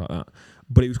Force and stuff like that.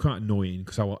 But it was quite annoying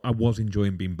because I was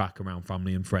enjoying being back around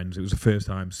family and friends. It was the first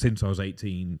time since I was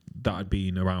 18 that I'd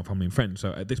been around family and friends.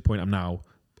 So at this point, I'm now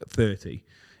 30.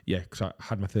 Yeah, because I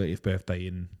had my 30th birthday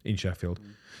in Sheffield.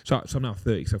 So I'm now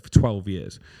 30, so for 12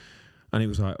 years. And it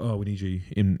was like, oh, we need you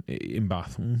in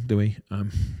Bath. Do we?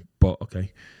 But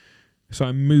okay. So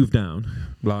I moved down,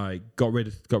 like got rid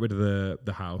of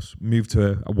the house, moved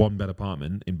to a 1-bed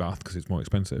apartment in Bath because it's more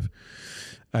expensive.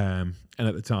 And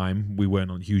at the time, we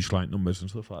weren't on huge client numbers and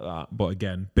stuff like that. But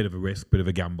again, bit of a risk, bit of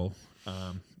a gamble.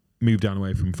 Moved down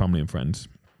away from family and friends.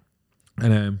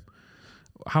 And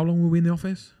how long were we in the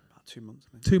office? About 2 months.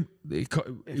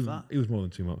 It was more than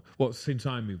 2 months. Well, since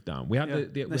I moved down, we had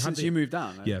you moved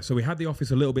down. Yeah, so we had the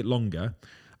office a little bit longer.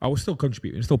 I was still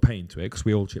contributing, still paying to it because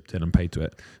we all chipped in and paid to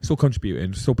it. Still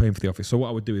contributing, still paying for the office. So what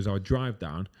I would do is I would drive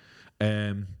down,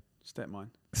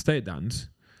 stay at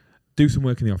Dan's, do some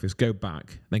work in the office, go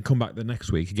back, then come back the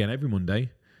next week again every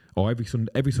Monday, or every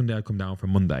Sunday I'd come down for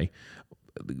Monday.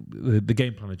 The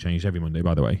game plan had changed every Monday,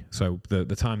 by the way. So the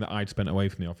time that I'd spent away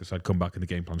from the office, I'd come back and the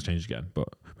game plan's changed again. But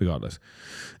regardless,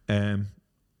 an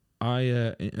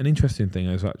interesting thing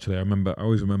is actually I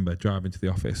always remember driving to the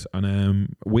office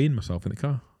and weeing myself in the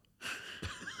car.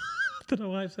 don't know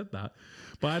why I said that,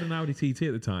 but I had an Audi TT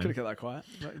at the time. Could have kept that quiet,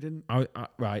 but you didn't.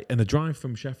 Right, and the drive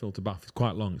from Sheffield to Bath is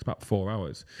quite long. It's about 4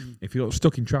 hours. If you're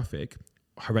stuck in traffic,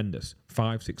 horrendous.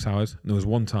 5-6 hours. And there was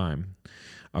one time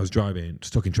I was driving,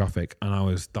 stuck in traffic, and I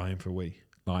was dying for a wee.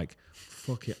 Like,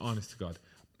 fuck it, honest to God.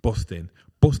 Busting.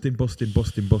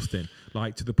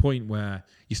 Like, to the point where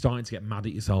you're starting to get mad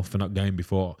at yourself for not going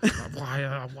before. Like,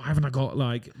 why haven't I got,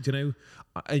 like, do you know?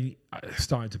 I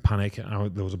started to panic,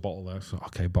 and there was a bottle there. So,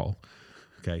 okay, bottle.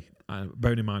 Okay.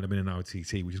 Bearing in mind I'm in an Audi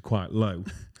TT, which is quite low.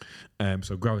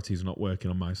 So gravity's not working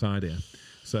on my side here.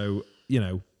 So,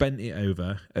 bent it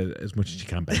over as much as you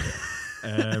can bend it.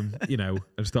 And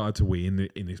started to wee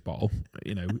in this bottle,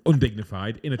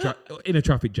 undignified, in a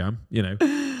traffic jam,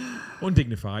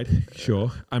 undignified,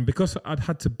 sure. And because I'd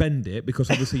had to bend it, because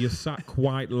obviously you're sat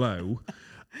quite low,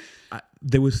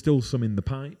 there was still some in the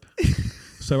pipe.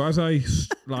 So as I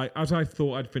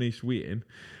thought I'd finished weeing,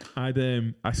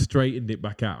 I straightened it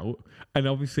back out, and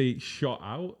obviously it shot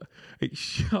out. It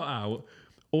shot out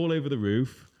all over the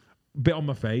roof, bit on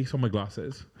my face, on my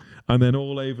glasses, and then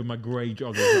all over my grey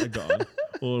joggers that I got on.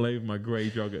 All over my grey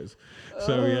joggers.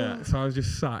 So so I was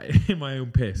just sat in my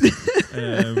own piss.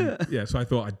 So I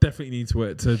thought I definitely need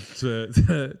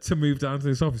to move down to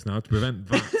this office now to prevent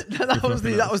that.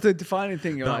 that was the defining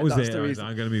thing. That was it.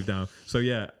 I'm going to move down. So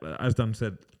as Dan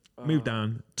said, moved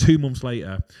down. 2 months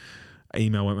later, an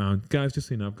email went round. Guys, just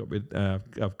so you know,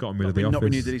 I've gotten rid of the office. Not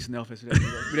renewed the lease in the office.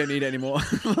 We don't need it anymore.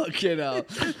 Fucking hell.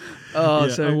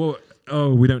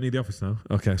 We don't need the office now.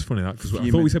 Okay, it's funny that because I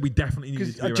thought we said we definitely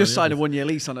needed to. I just signed a 1-year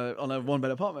lease on a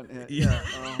 1-bed apartment. Yeah.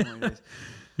 Oh my goodness.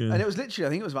 Yeah. And it was literally, I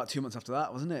think it was about 2 months after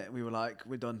that, wasn't it? We were like,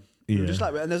 we're done. Yeah. We were just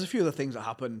like, and there's a few other things that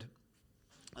happened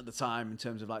at the time in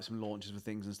terms of like some launches of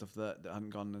things and stuff that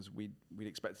hadn't gone as we'd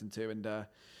expected them to, and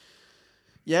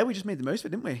we just made the most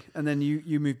of it, didn't we? And then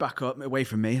you moved back up away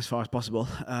from me as far as possible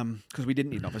because we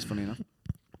didn't need an office, funny enough.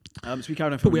 So we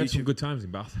carried on. But we had some good times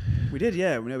in Bath. We did,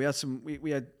 yeah. We had some.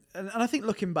 We had. And I think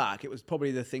looking back, it was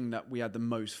probably the thing that we had the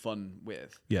most fun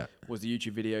with. Yeah, was the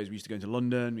YouTube videos. We used to go into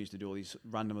London. We used to do all these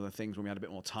random other things when we had a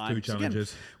bit more time. Food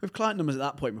challenges. Again, with client numbers at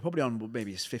that point, we're probably on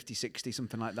maybe 50, 60,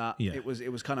 something like that. Yeah. It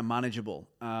was kind of manageable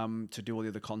to do all the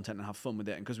other content and have fun with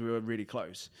it. And because we were really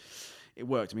close, it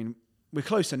worked. I mean, we're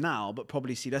closer now, but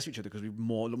probably see less of each other because we've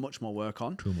much more work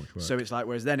on. Too much work. So it's like,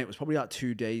 whereas then it was probably like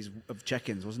 2 days of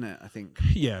check-ins, wasn't it? I think.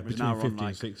 Yeah, between 50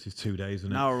 and 60 is 2 days,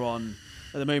 isn't it? Now we're on.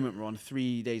 At the moment, we're on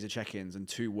 3 days of check-ins and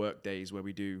 2 work days where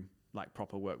we do like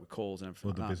proper work with calls and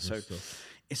everything like that. So stuff.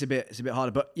 It's a bit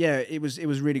harder, but yeah, it was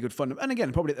really good fun. And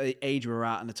again, probably at the age we're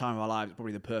at and the time of our lives, it's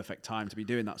probably the perfect time to be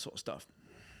doing that sort of stuff.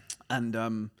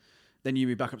 And then you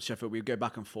move back up to Sheffield. We'd go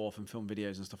back and forth and film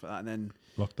videos and stuff like that. And then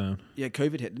lockdown. Yeah,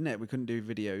 COVID hit, didn't it? We couldn't do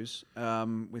videos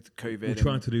with COVID. We were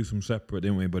trying to do some separate,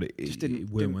 didn't we? But it just didn't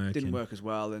work as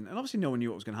well. And obviously no one knew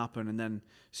what was going to happen. And then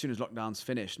as soon as lockdown's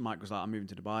finished, Mike was like, "I'm moving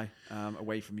to Dubai,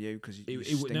 away from you because you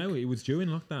stink." No, it was during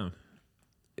lockdown.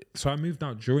 So I moved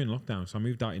out during lockdown. So I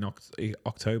moved out in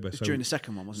October. It was during the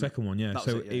second one, wasn't it? Second one, yeah.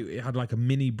 So it had like a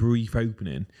mini brief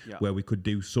opening where we could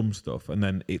do some stuff, and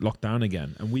then it locked down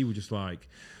again, and we were just like,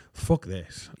 fuck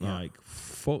this,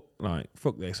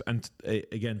 fuck this. And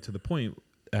again, to the point,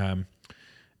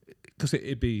 because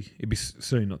it'd be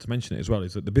silly not to mention it as well,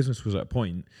 is that the business was at a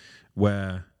point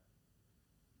where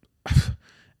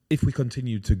if we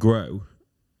continued to grow,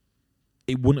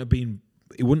 it wouldn't have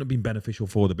been beneficial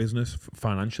for the business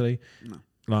financially. No.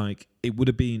 Like it would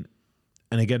have been,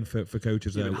 and again for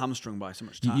coaches, you've been hamstrung by so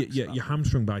much tax. You're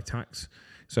hamstrung by tax.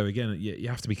 So again, you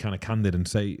have to be kind of candid and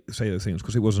say those things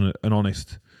because it wasn't an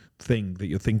honest thing that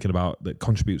you're thinking about that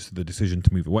contributes to the decision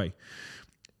to move away.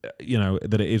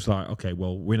 That it is like, okay,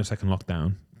 well, we're in a second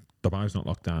lockdown. Dubai's not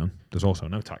locked down. There's also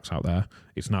no tax out there.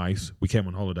 It's nice. We came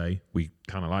on holiday. We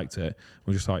kind of liked it.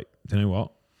 We're just like, do you know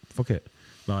what? Fuck it.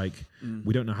 Like,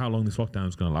 we don't know how long this lockdown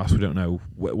is going to last. We don't know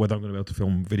whether I'm going to be able to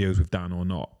film videos with Dan or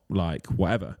not. Like,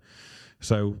 whatever.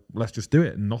 So let's just do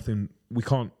it. And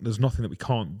there's nothing that we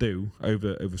can't do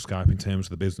over Skype in terms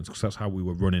of the business because that's how we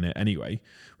were running it anyway.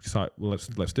 We're just like, well,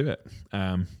 let's do it.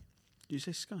 Did you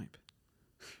say Skype?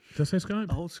 Did I say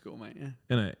Skype? Old school, mate. Yeah.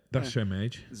 Innit? That's showing my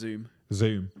age. Zoom.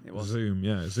 It was Zoom.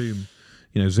 Yeah, Zoom.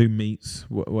 Zoom meets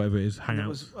whatever it is.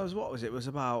 Hangouts. What was it? It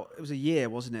was a year,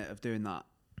 wasn't it, of doing that?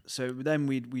 So then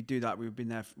we'd do that. We've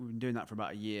been doing that for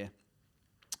about a year.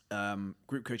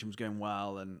 Group coaching was going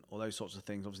well and all those sorts of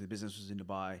things. Obviously the business was in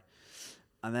Dubai.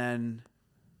 And then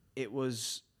it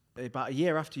was about a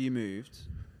year after you moved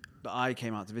that I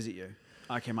came out to visit you.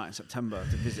 I came out in September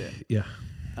to visit. Yeah.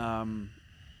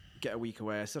 Get a week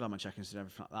away. I still had my check-ins and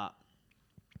everything like that.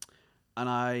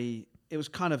 And it was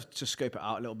kind of to scope it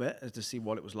out a little bit as to see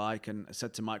what it was like. And I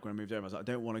said to Mike when I moved over, I was like,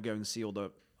 I don't want to go and see all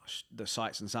the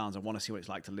sights and sounds. I want to see what it's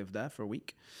like to live there for a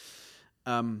week.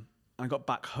 I got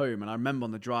back home, and I remember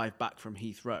on the drive back from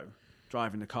Heathrow,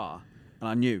 driving the car, and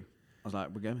I knew. I was like,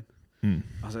 we're going.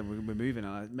 I said, we're moving.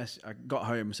 And I got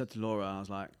home and said to Laura, and I was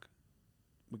like,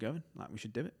 we're going. Like, we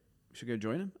should do it. We should go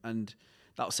join them. And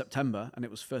that was September, and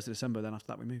it was 1st of December. Then after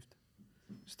that, we moved.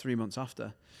 It was 3 months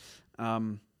after.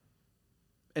 And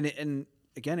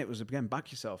again, it was,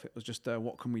 back yourself. It was just,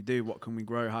 what can we do? What can we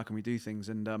grow? How can we do things?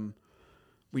 And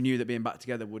we knew that being back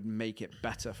together would make it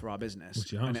better for our business.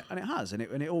 Which it has. And it has. And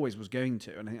it always was going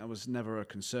to. And I think that was never a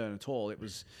concern at all. It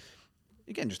was,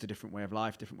 again, just a different way of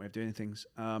life, different way of doing things.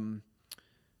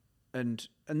 And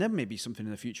there may be something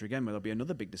in the future again where there'll be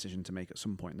another big decision to make at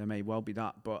some point. There may well be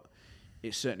that, but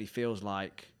it certainly feels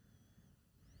like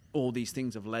all these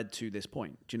things have led to this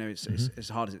point. Do you know, it's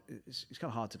hard as it's kind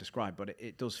of hard to describe, but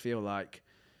it does feel like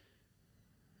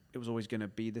it was always going to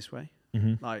be this way.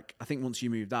 Like, I think once you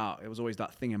moved out, it was always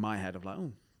that thing in my head of like,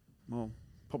 oh, well,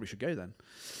 probably should go then.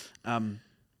 And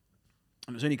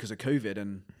it was only because of COVID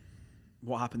and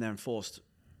what happened there and forced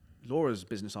Laura's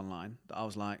business online that I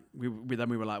was like, we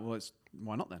were like, well,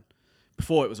 why not then?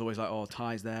 Before it was always like, oh,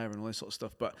 ties there and all this sort of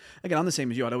stuff. But again, I'm the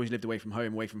same as you. I'd always lived away from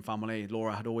home, away from family.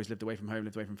 Laura had always lived away from home,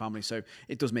 lived away from family. So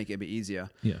it does make it a bit easier.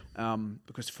 Yeah.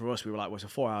 Because for us, we were like, well, it's a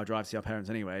 4-hour drive to see our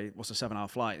parents anyway. What's a 7-hour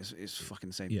flight? It's fucking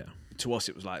the same. Yeah. To us,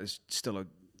 it was like, there's still a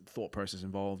thought process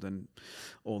involved and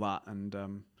all that.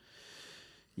 And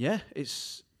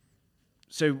it's...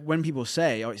 So when people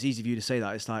say, oh, it's easy for you to say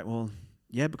that, it's like, well...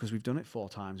 Yeah, because we've done it 4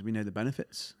 times. We know the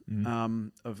benefits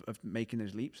of making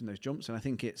those leaps and those jumps. And I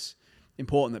think it's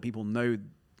important that people know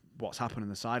what's happened on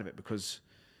the side of it, because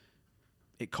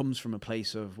it comes from a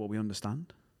place of, well, we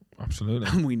understand. Absolutely.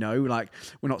 And we know, like,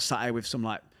 we're not sat here with some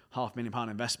like £500,000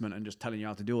 investment and just telling you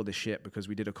how to do all this shit because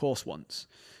we did a course once.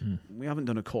 We haven't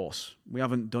done a course. We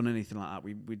haven't done anything like that.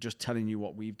 We're just telling you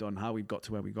what we've done, how we've got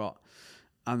to where we got.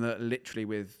 And that literally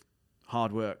with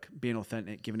hard work, being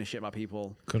authentic, giving a shit about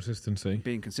people, consistency,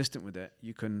 being consistent with it,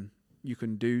 you can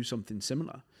do something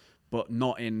similar, but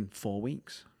not in 4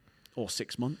 weeks or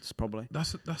 6 months, probably.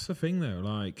 That's the thing though.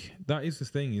 Like, that is the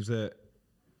thing, is that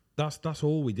that's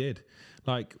all we did.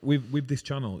 Like with this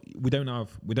channel, we don't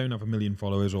have 1 million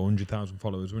followers or 100,000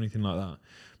 followers or anything like that.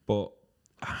 But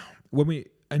when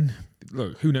and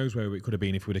look, who knows where it could have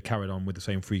been if we'd have carried on with the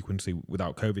same frequency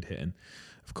without COVID hitting,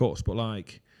 of course. But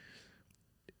like,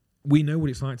 we know what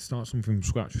it's like to start something from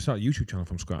scratch. We started a YouTube channel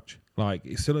from scratch. Like,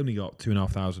 it's still only got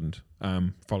 2,500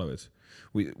 followers.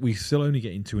 We still only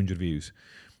getting 200 views,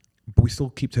 but we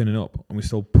still keep turning up and we're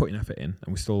still putting effort in and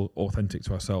we're still authentic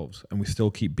to ourselves and we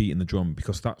still keep beating the drum,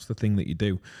 because that's the thing that you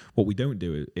do. What we don't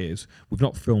do is we've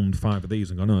not filmed 5 of these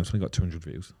and gone, no, it's only got 200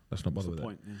 views. Let's not bother with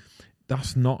it. Yeah.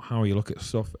 That's not how you look at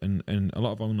stuff. And a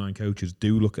lot of online coaches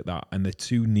do look at that and they're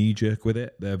too knee-jerk with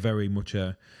it. They're very much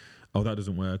oh, that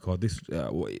doesn't work, or this,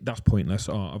 that's pointless.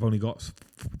 Oh, I've only got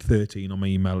 13 on my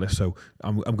email list, so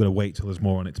I'm going to wait till there's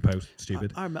more on it to post.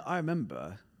 Stupid. I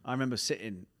remember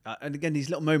sitting, and again, these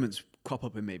little moments crop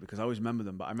up in me because I always remember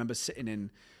them, but I remember sitting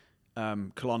in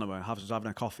Kelowna where I was having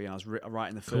a coffee and I was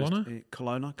writing the first...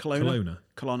 Kelowna.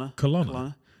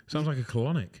 Sounds like a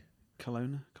colonic.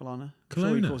 Kelowna.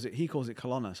 Kelowna. He calls it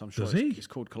Kelowna, so I'm sure it's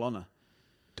called Kelowna.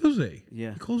 Does he?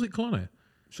 Yeah. He calls it Kelowna?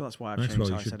 So that's why I've changed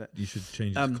how I said it. You should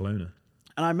change it to Kelowna.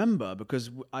 And I remember because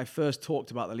I first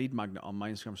talked about the lead magnet on my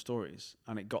Instagram stories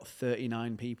and it got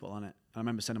 39 people on it. And I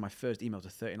remember sending my first email to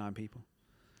 39 people.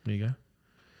 There you go.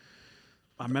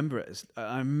 I remember it.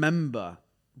 I remember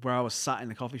where I was sat in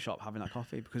the coffee shop having that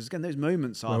coffee, because again, those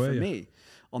moments are for me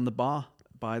on the bar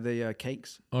by the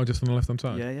cakes. Oh, just on the left-hand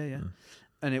side? Yeah.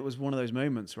 And it was one of those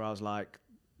moments where I was like,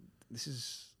 this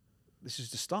is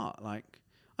the start. Like,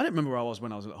 I don't remember where I was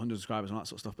when I was at 100 subscribers and all that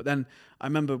sort of stuff. But then I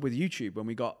remember with YouTube when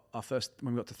we got to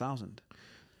 1,000.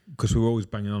 Because we were always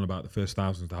banging on about the first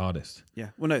 1,000 is the hardest. Yeah.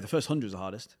 Well, no, the first 100 is the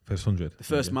hardest. First 100. The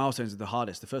first milestones are the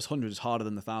hardest. The first 100 is harder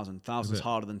than the 1,000. 1,000 is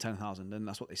harder than 10,000. And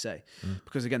that's what they say.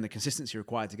 Because again, the consistency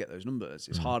required to get those numbers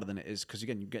is harder than it is. Because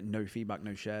again, you get no feedback,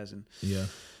 no shares. And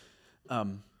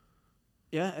and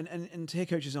to hear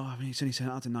coaches, it's only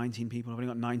sent out to 19 people. I've only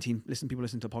got 19 people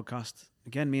listening to a podcast.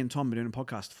 Again, me and Tom have been doing a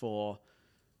podcast for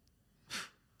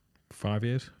 5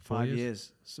 years? 5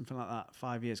 years, something like that.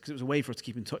 5 years, because it was a way for us to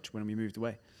keep in touch when we moved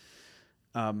away.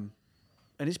 And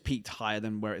it's peaked higher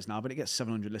than where it is now, but it gets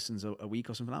 700 listens a week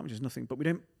or something like that, which is nothing. But we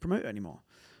don't promote it anymore.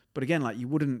 But again, like, you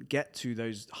wouldn't get to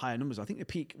those higher numbers. I think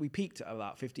we peaked at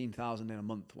about 15,000 in a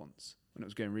month once when it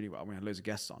was going really well. We had loads of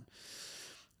guests on.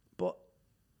 But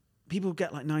people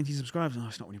get like 90 subscribers, and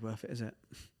it's not really worth it, is it?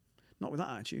 Not with that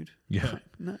attitude. Yeah. Like,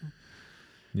 no.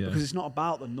 Yeah. Because it's not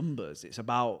about the numbers. It's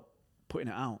about putting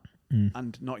it out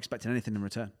and not expecting anything in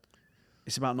return.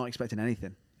 It's about not expecting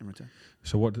anything in return.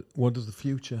 So what does the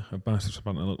future of Biceps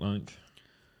Banter look like?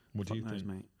 What do Fuck you knows, think?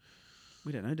 mate?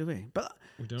 We don't know, do we? But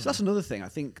We don't so that's another thing. I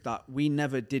think that we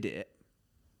never did it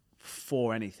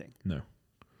for anything. No.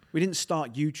 We didn't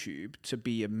start YouTube to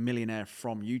be a millionaire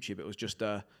from YouTube. It was just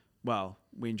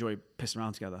we enjoy pissing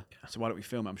around together. Yeah. So why don't we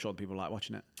film it? I'm sure people like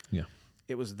watching it. Yeah.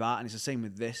 It was that, and it's the same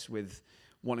with this, with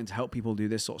wanting to help people do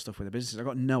this sort of stuff with their businesses. I've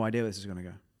got no idea where this is going to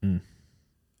go. And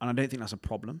I don't think that's a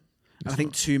problem. And I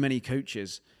think too many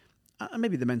coaches, and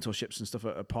maybe the mentorships and stuff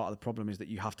are part of the problem, is that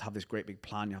you have to have this great big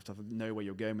plan. You have to know where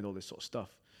you're going with all this sort of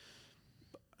stuff.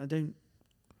 But I don't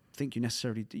think you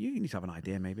necessarily do. You need to have an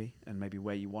idea maybe, and maybe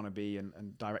where you want to be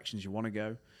and directions you want to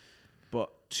go. But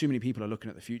too many people are looking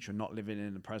at the future and not living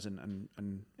in the present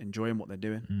and enjoying what they're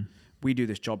doing. We do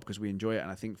this job because we enjoy it, and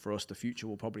I think for us the future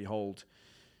will probably hold,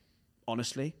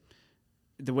 honestly,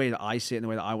 the way that I see it and the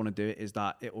way that I want to do it is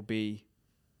that it will be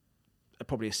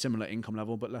probably a similar income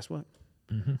level but less work.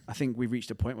 I think we've reached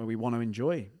a point where we want to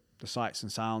enjoy the sights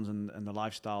and sounds and the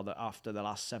lifestyle that after the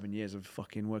last 7 years of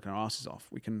fucking working our asses off,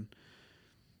 we can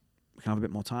have a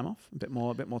bit more time off, a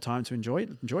bit more time to enjoy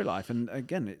life. And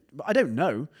again, I don't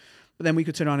know, but then we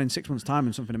could turn around in 6 months' time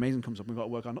and something amazing comes up. We've got to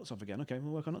work our nuts off again. Okay,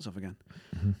 we'll work our nuts off again.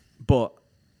 But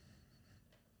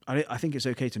I think it's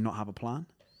okay to not have a plan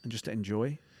and just to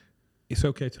enjoy. It's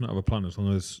okay to not have a plan as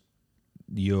long as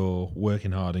you're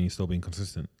working hard and you're still being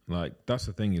consistent. Like, that's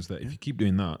the thing, is that if you keep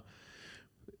doing that,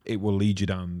 it will lead you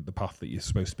down the path that you're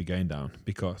supposed to be going down,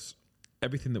 because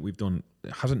everything that we've done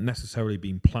hasn't necessarily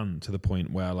been planned to the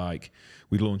point where, like,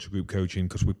 we launch a group coaching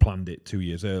because we planned it 2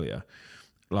 years earlier.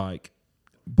 Like,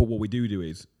 but what we do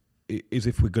is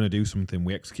if we're going to do something,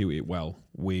 we execute it well.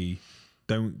 We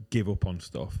don't give up on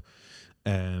stuff.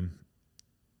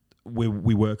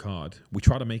 We work hard. We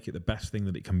try to make it the best thing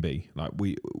that it can be. Like,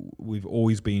 we've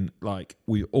always been like,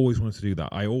 we always wanted to do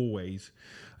that.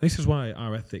 This is why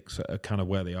our ethics are kind of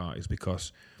where they are, is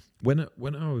because when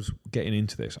I was getting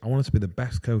into this, I wanted to be the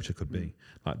best coach I could be.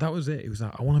 Like, that was it. It was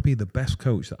like, I want to be the best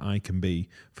coach that I can be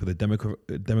for the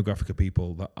demographic of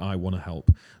people that I want to help.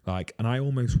 Like, and I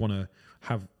almost want to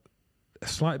have a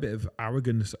slight bit of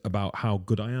arrogance about how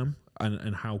good I am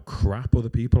and how crap other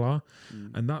people are.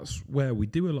 And that's where we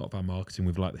do a lot of our marketing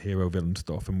with, like, the hero villain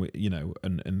stuff and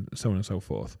and so on and so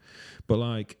forth. But,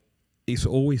 like, it's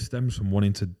always stems from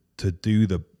wanting to do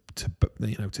the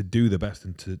best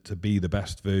and to be the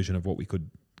best version of what we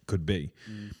could be.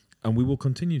 And we will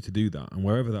continue to do that, and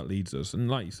wherever that leads us. And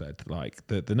like you said, like,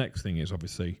 the next thing is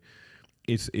obviously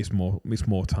it's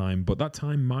more time, but that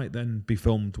time might then be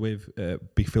filled with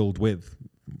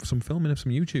some filming of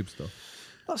some YouTube stuff.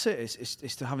 That's it.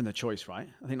 It's to having the choice, right?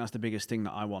 I think that's the biggest thing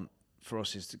that I want for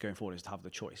us is to going forward, is to have the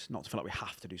choice, not to feel like we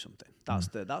have to do something. That's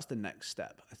the next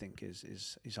step, I think,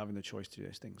 is having the choice to do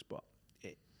those things. But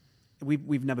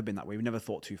we've never been that way. We've never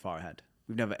thought too far ahead.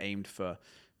 We've never aimed for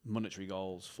monetary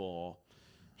goals, for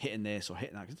hitting this or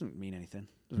hitting that. It doesn't mean anything.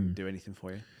 It doesn't do anything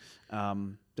for you.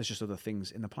 There's just other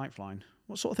things in the pipeline.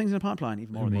 What sort of things in the pipeline?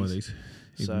 Even more of these.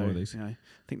 Even more of these. I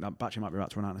think that battery might be about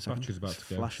to run out in a second. Battery's about to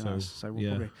go. Flashing us. So we'll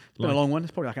probably... It's been Like, a long one.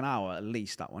 It's probably like an hour at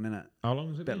least, that one, isn't it? how long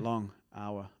has it A bit been? long.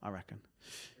 Hour, I reckon.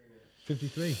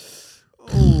 53.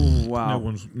 Oh, wow.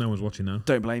 No one's watching now.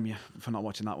 Don't blame you for not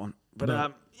watching that one. But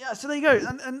No. so there you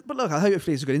go. But look,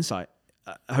 hopefully it's a good insight.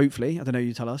 Hopefully, I don't know.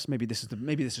 You tell us. Maybe this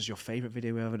is your favourite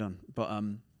video we've ever done. But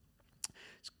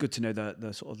it's good to know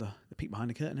the sort of the peek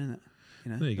behind the curtain, isn't it?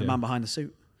 You know, There you the go. man behind the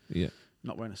suit. Yeah.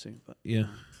 Not wearing a suit, but Yeah.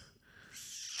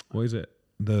 What is it?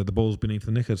 The balls beneath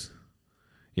the knickers.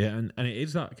 Yeah, and it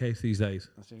is that case these days.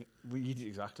 that's it.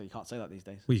 Exactly. You can't say that these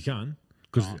days. Well, you can,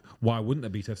 because Oh. why wouldn't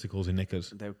there be testicles in knickers?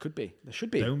 There could be. There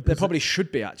should be. Don't There pres- probably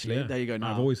should be, actually. Yeah. There you go.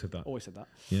 Now. I've always said that. Always said that.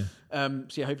 Yeah.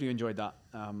 So yeah, hopefully you enjoyed that.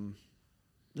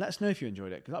 Let us know if you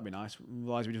enjoyed it, because that'd be nice.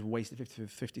 Otherwise, we just wasted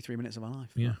 53 minutes of our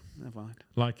life. Yeah. Never mind.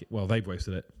 Like it. Well, they've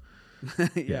wasted it.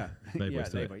 yeah. They've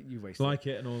wasted it. You wasted Like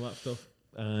it and all that stuff.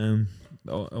 All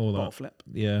Bottle that. flip.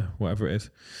 Yeah, whatever it is.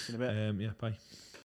 In a bit. Yeah, bye.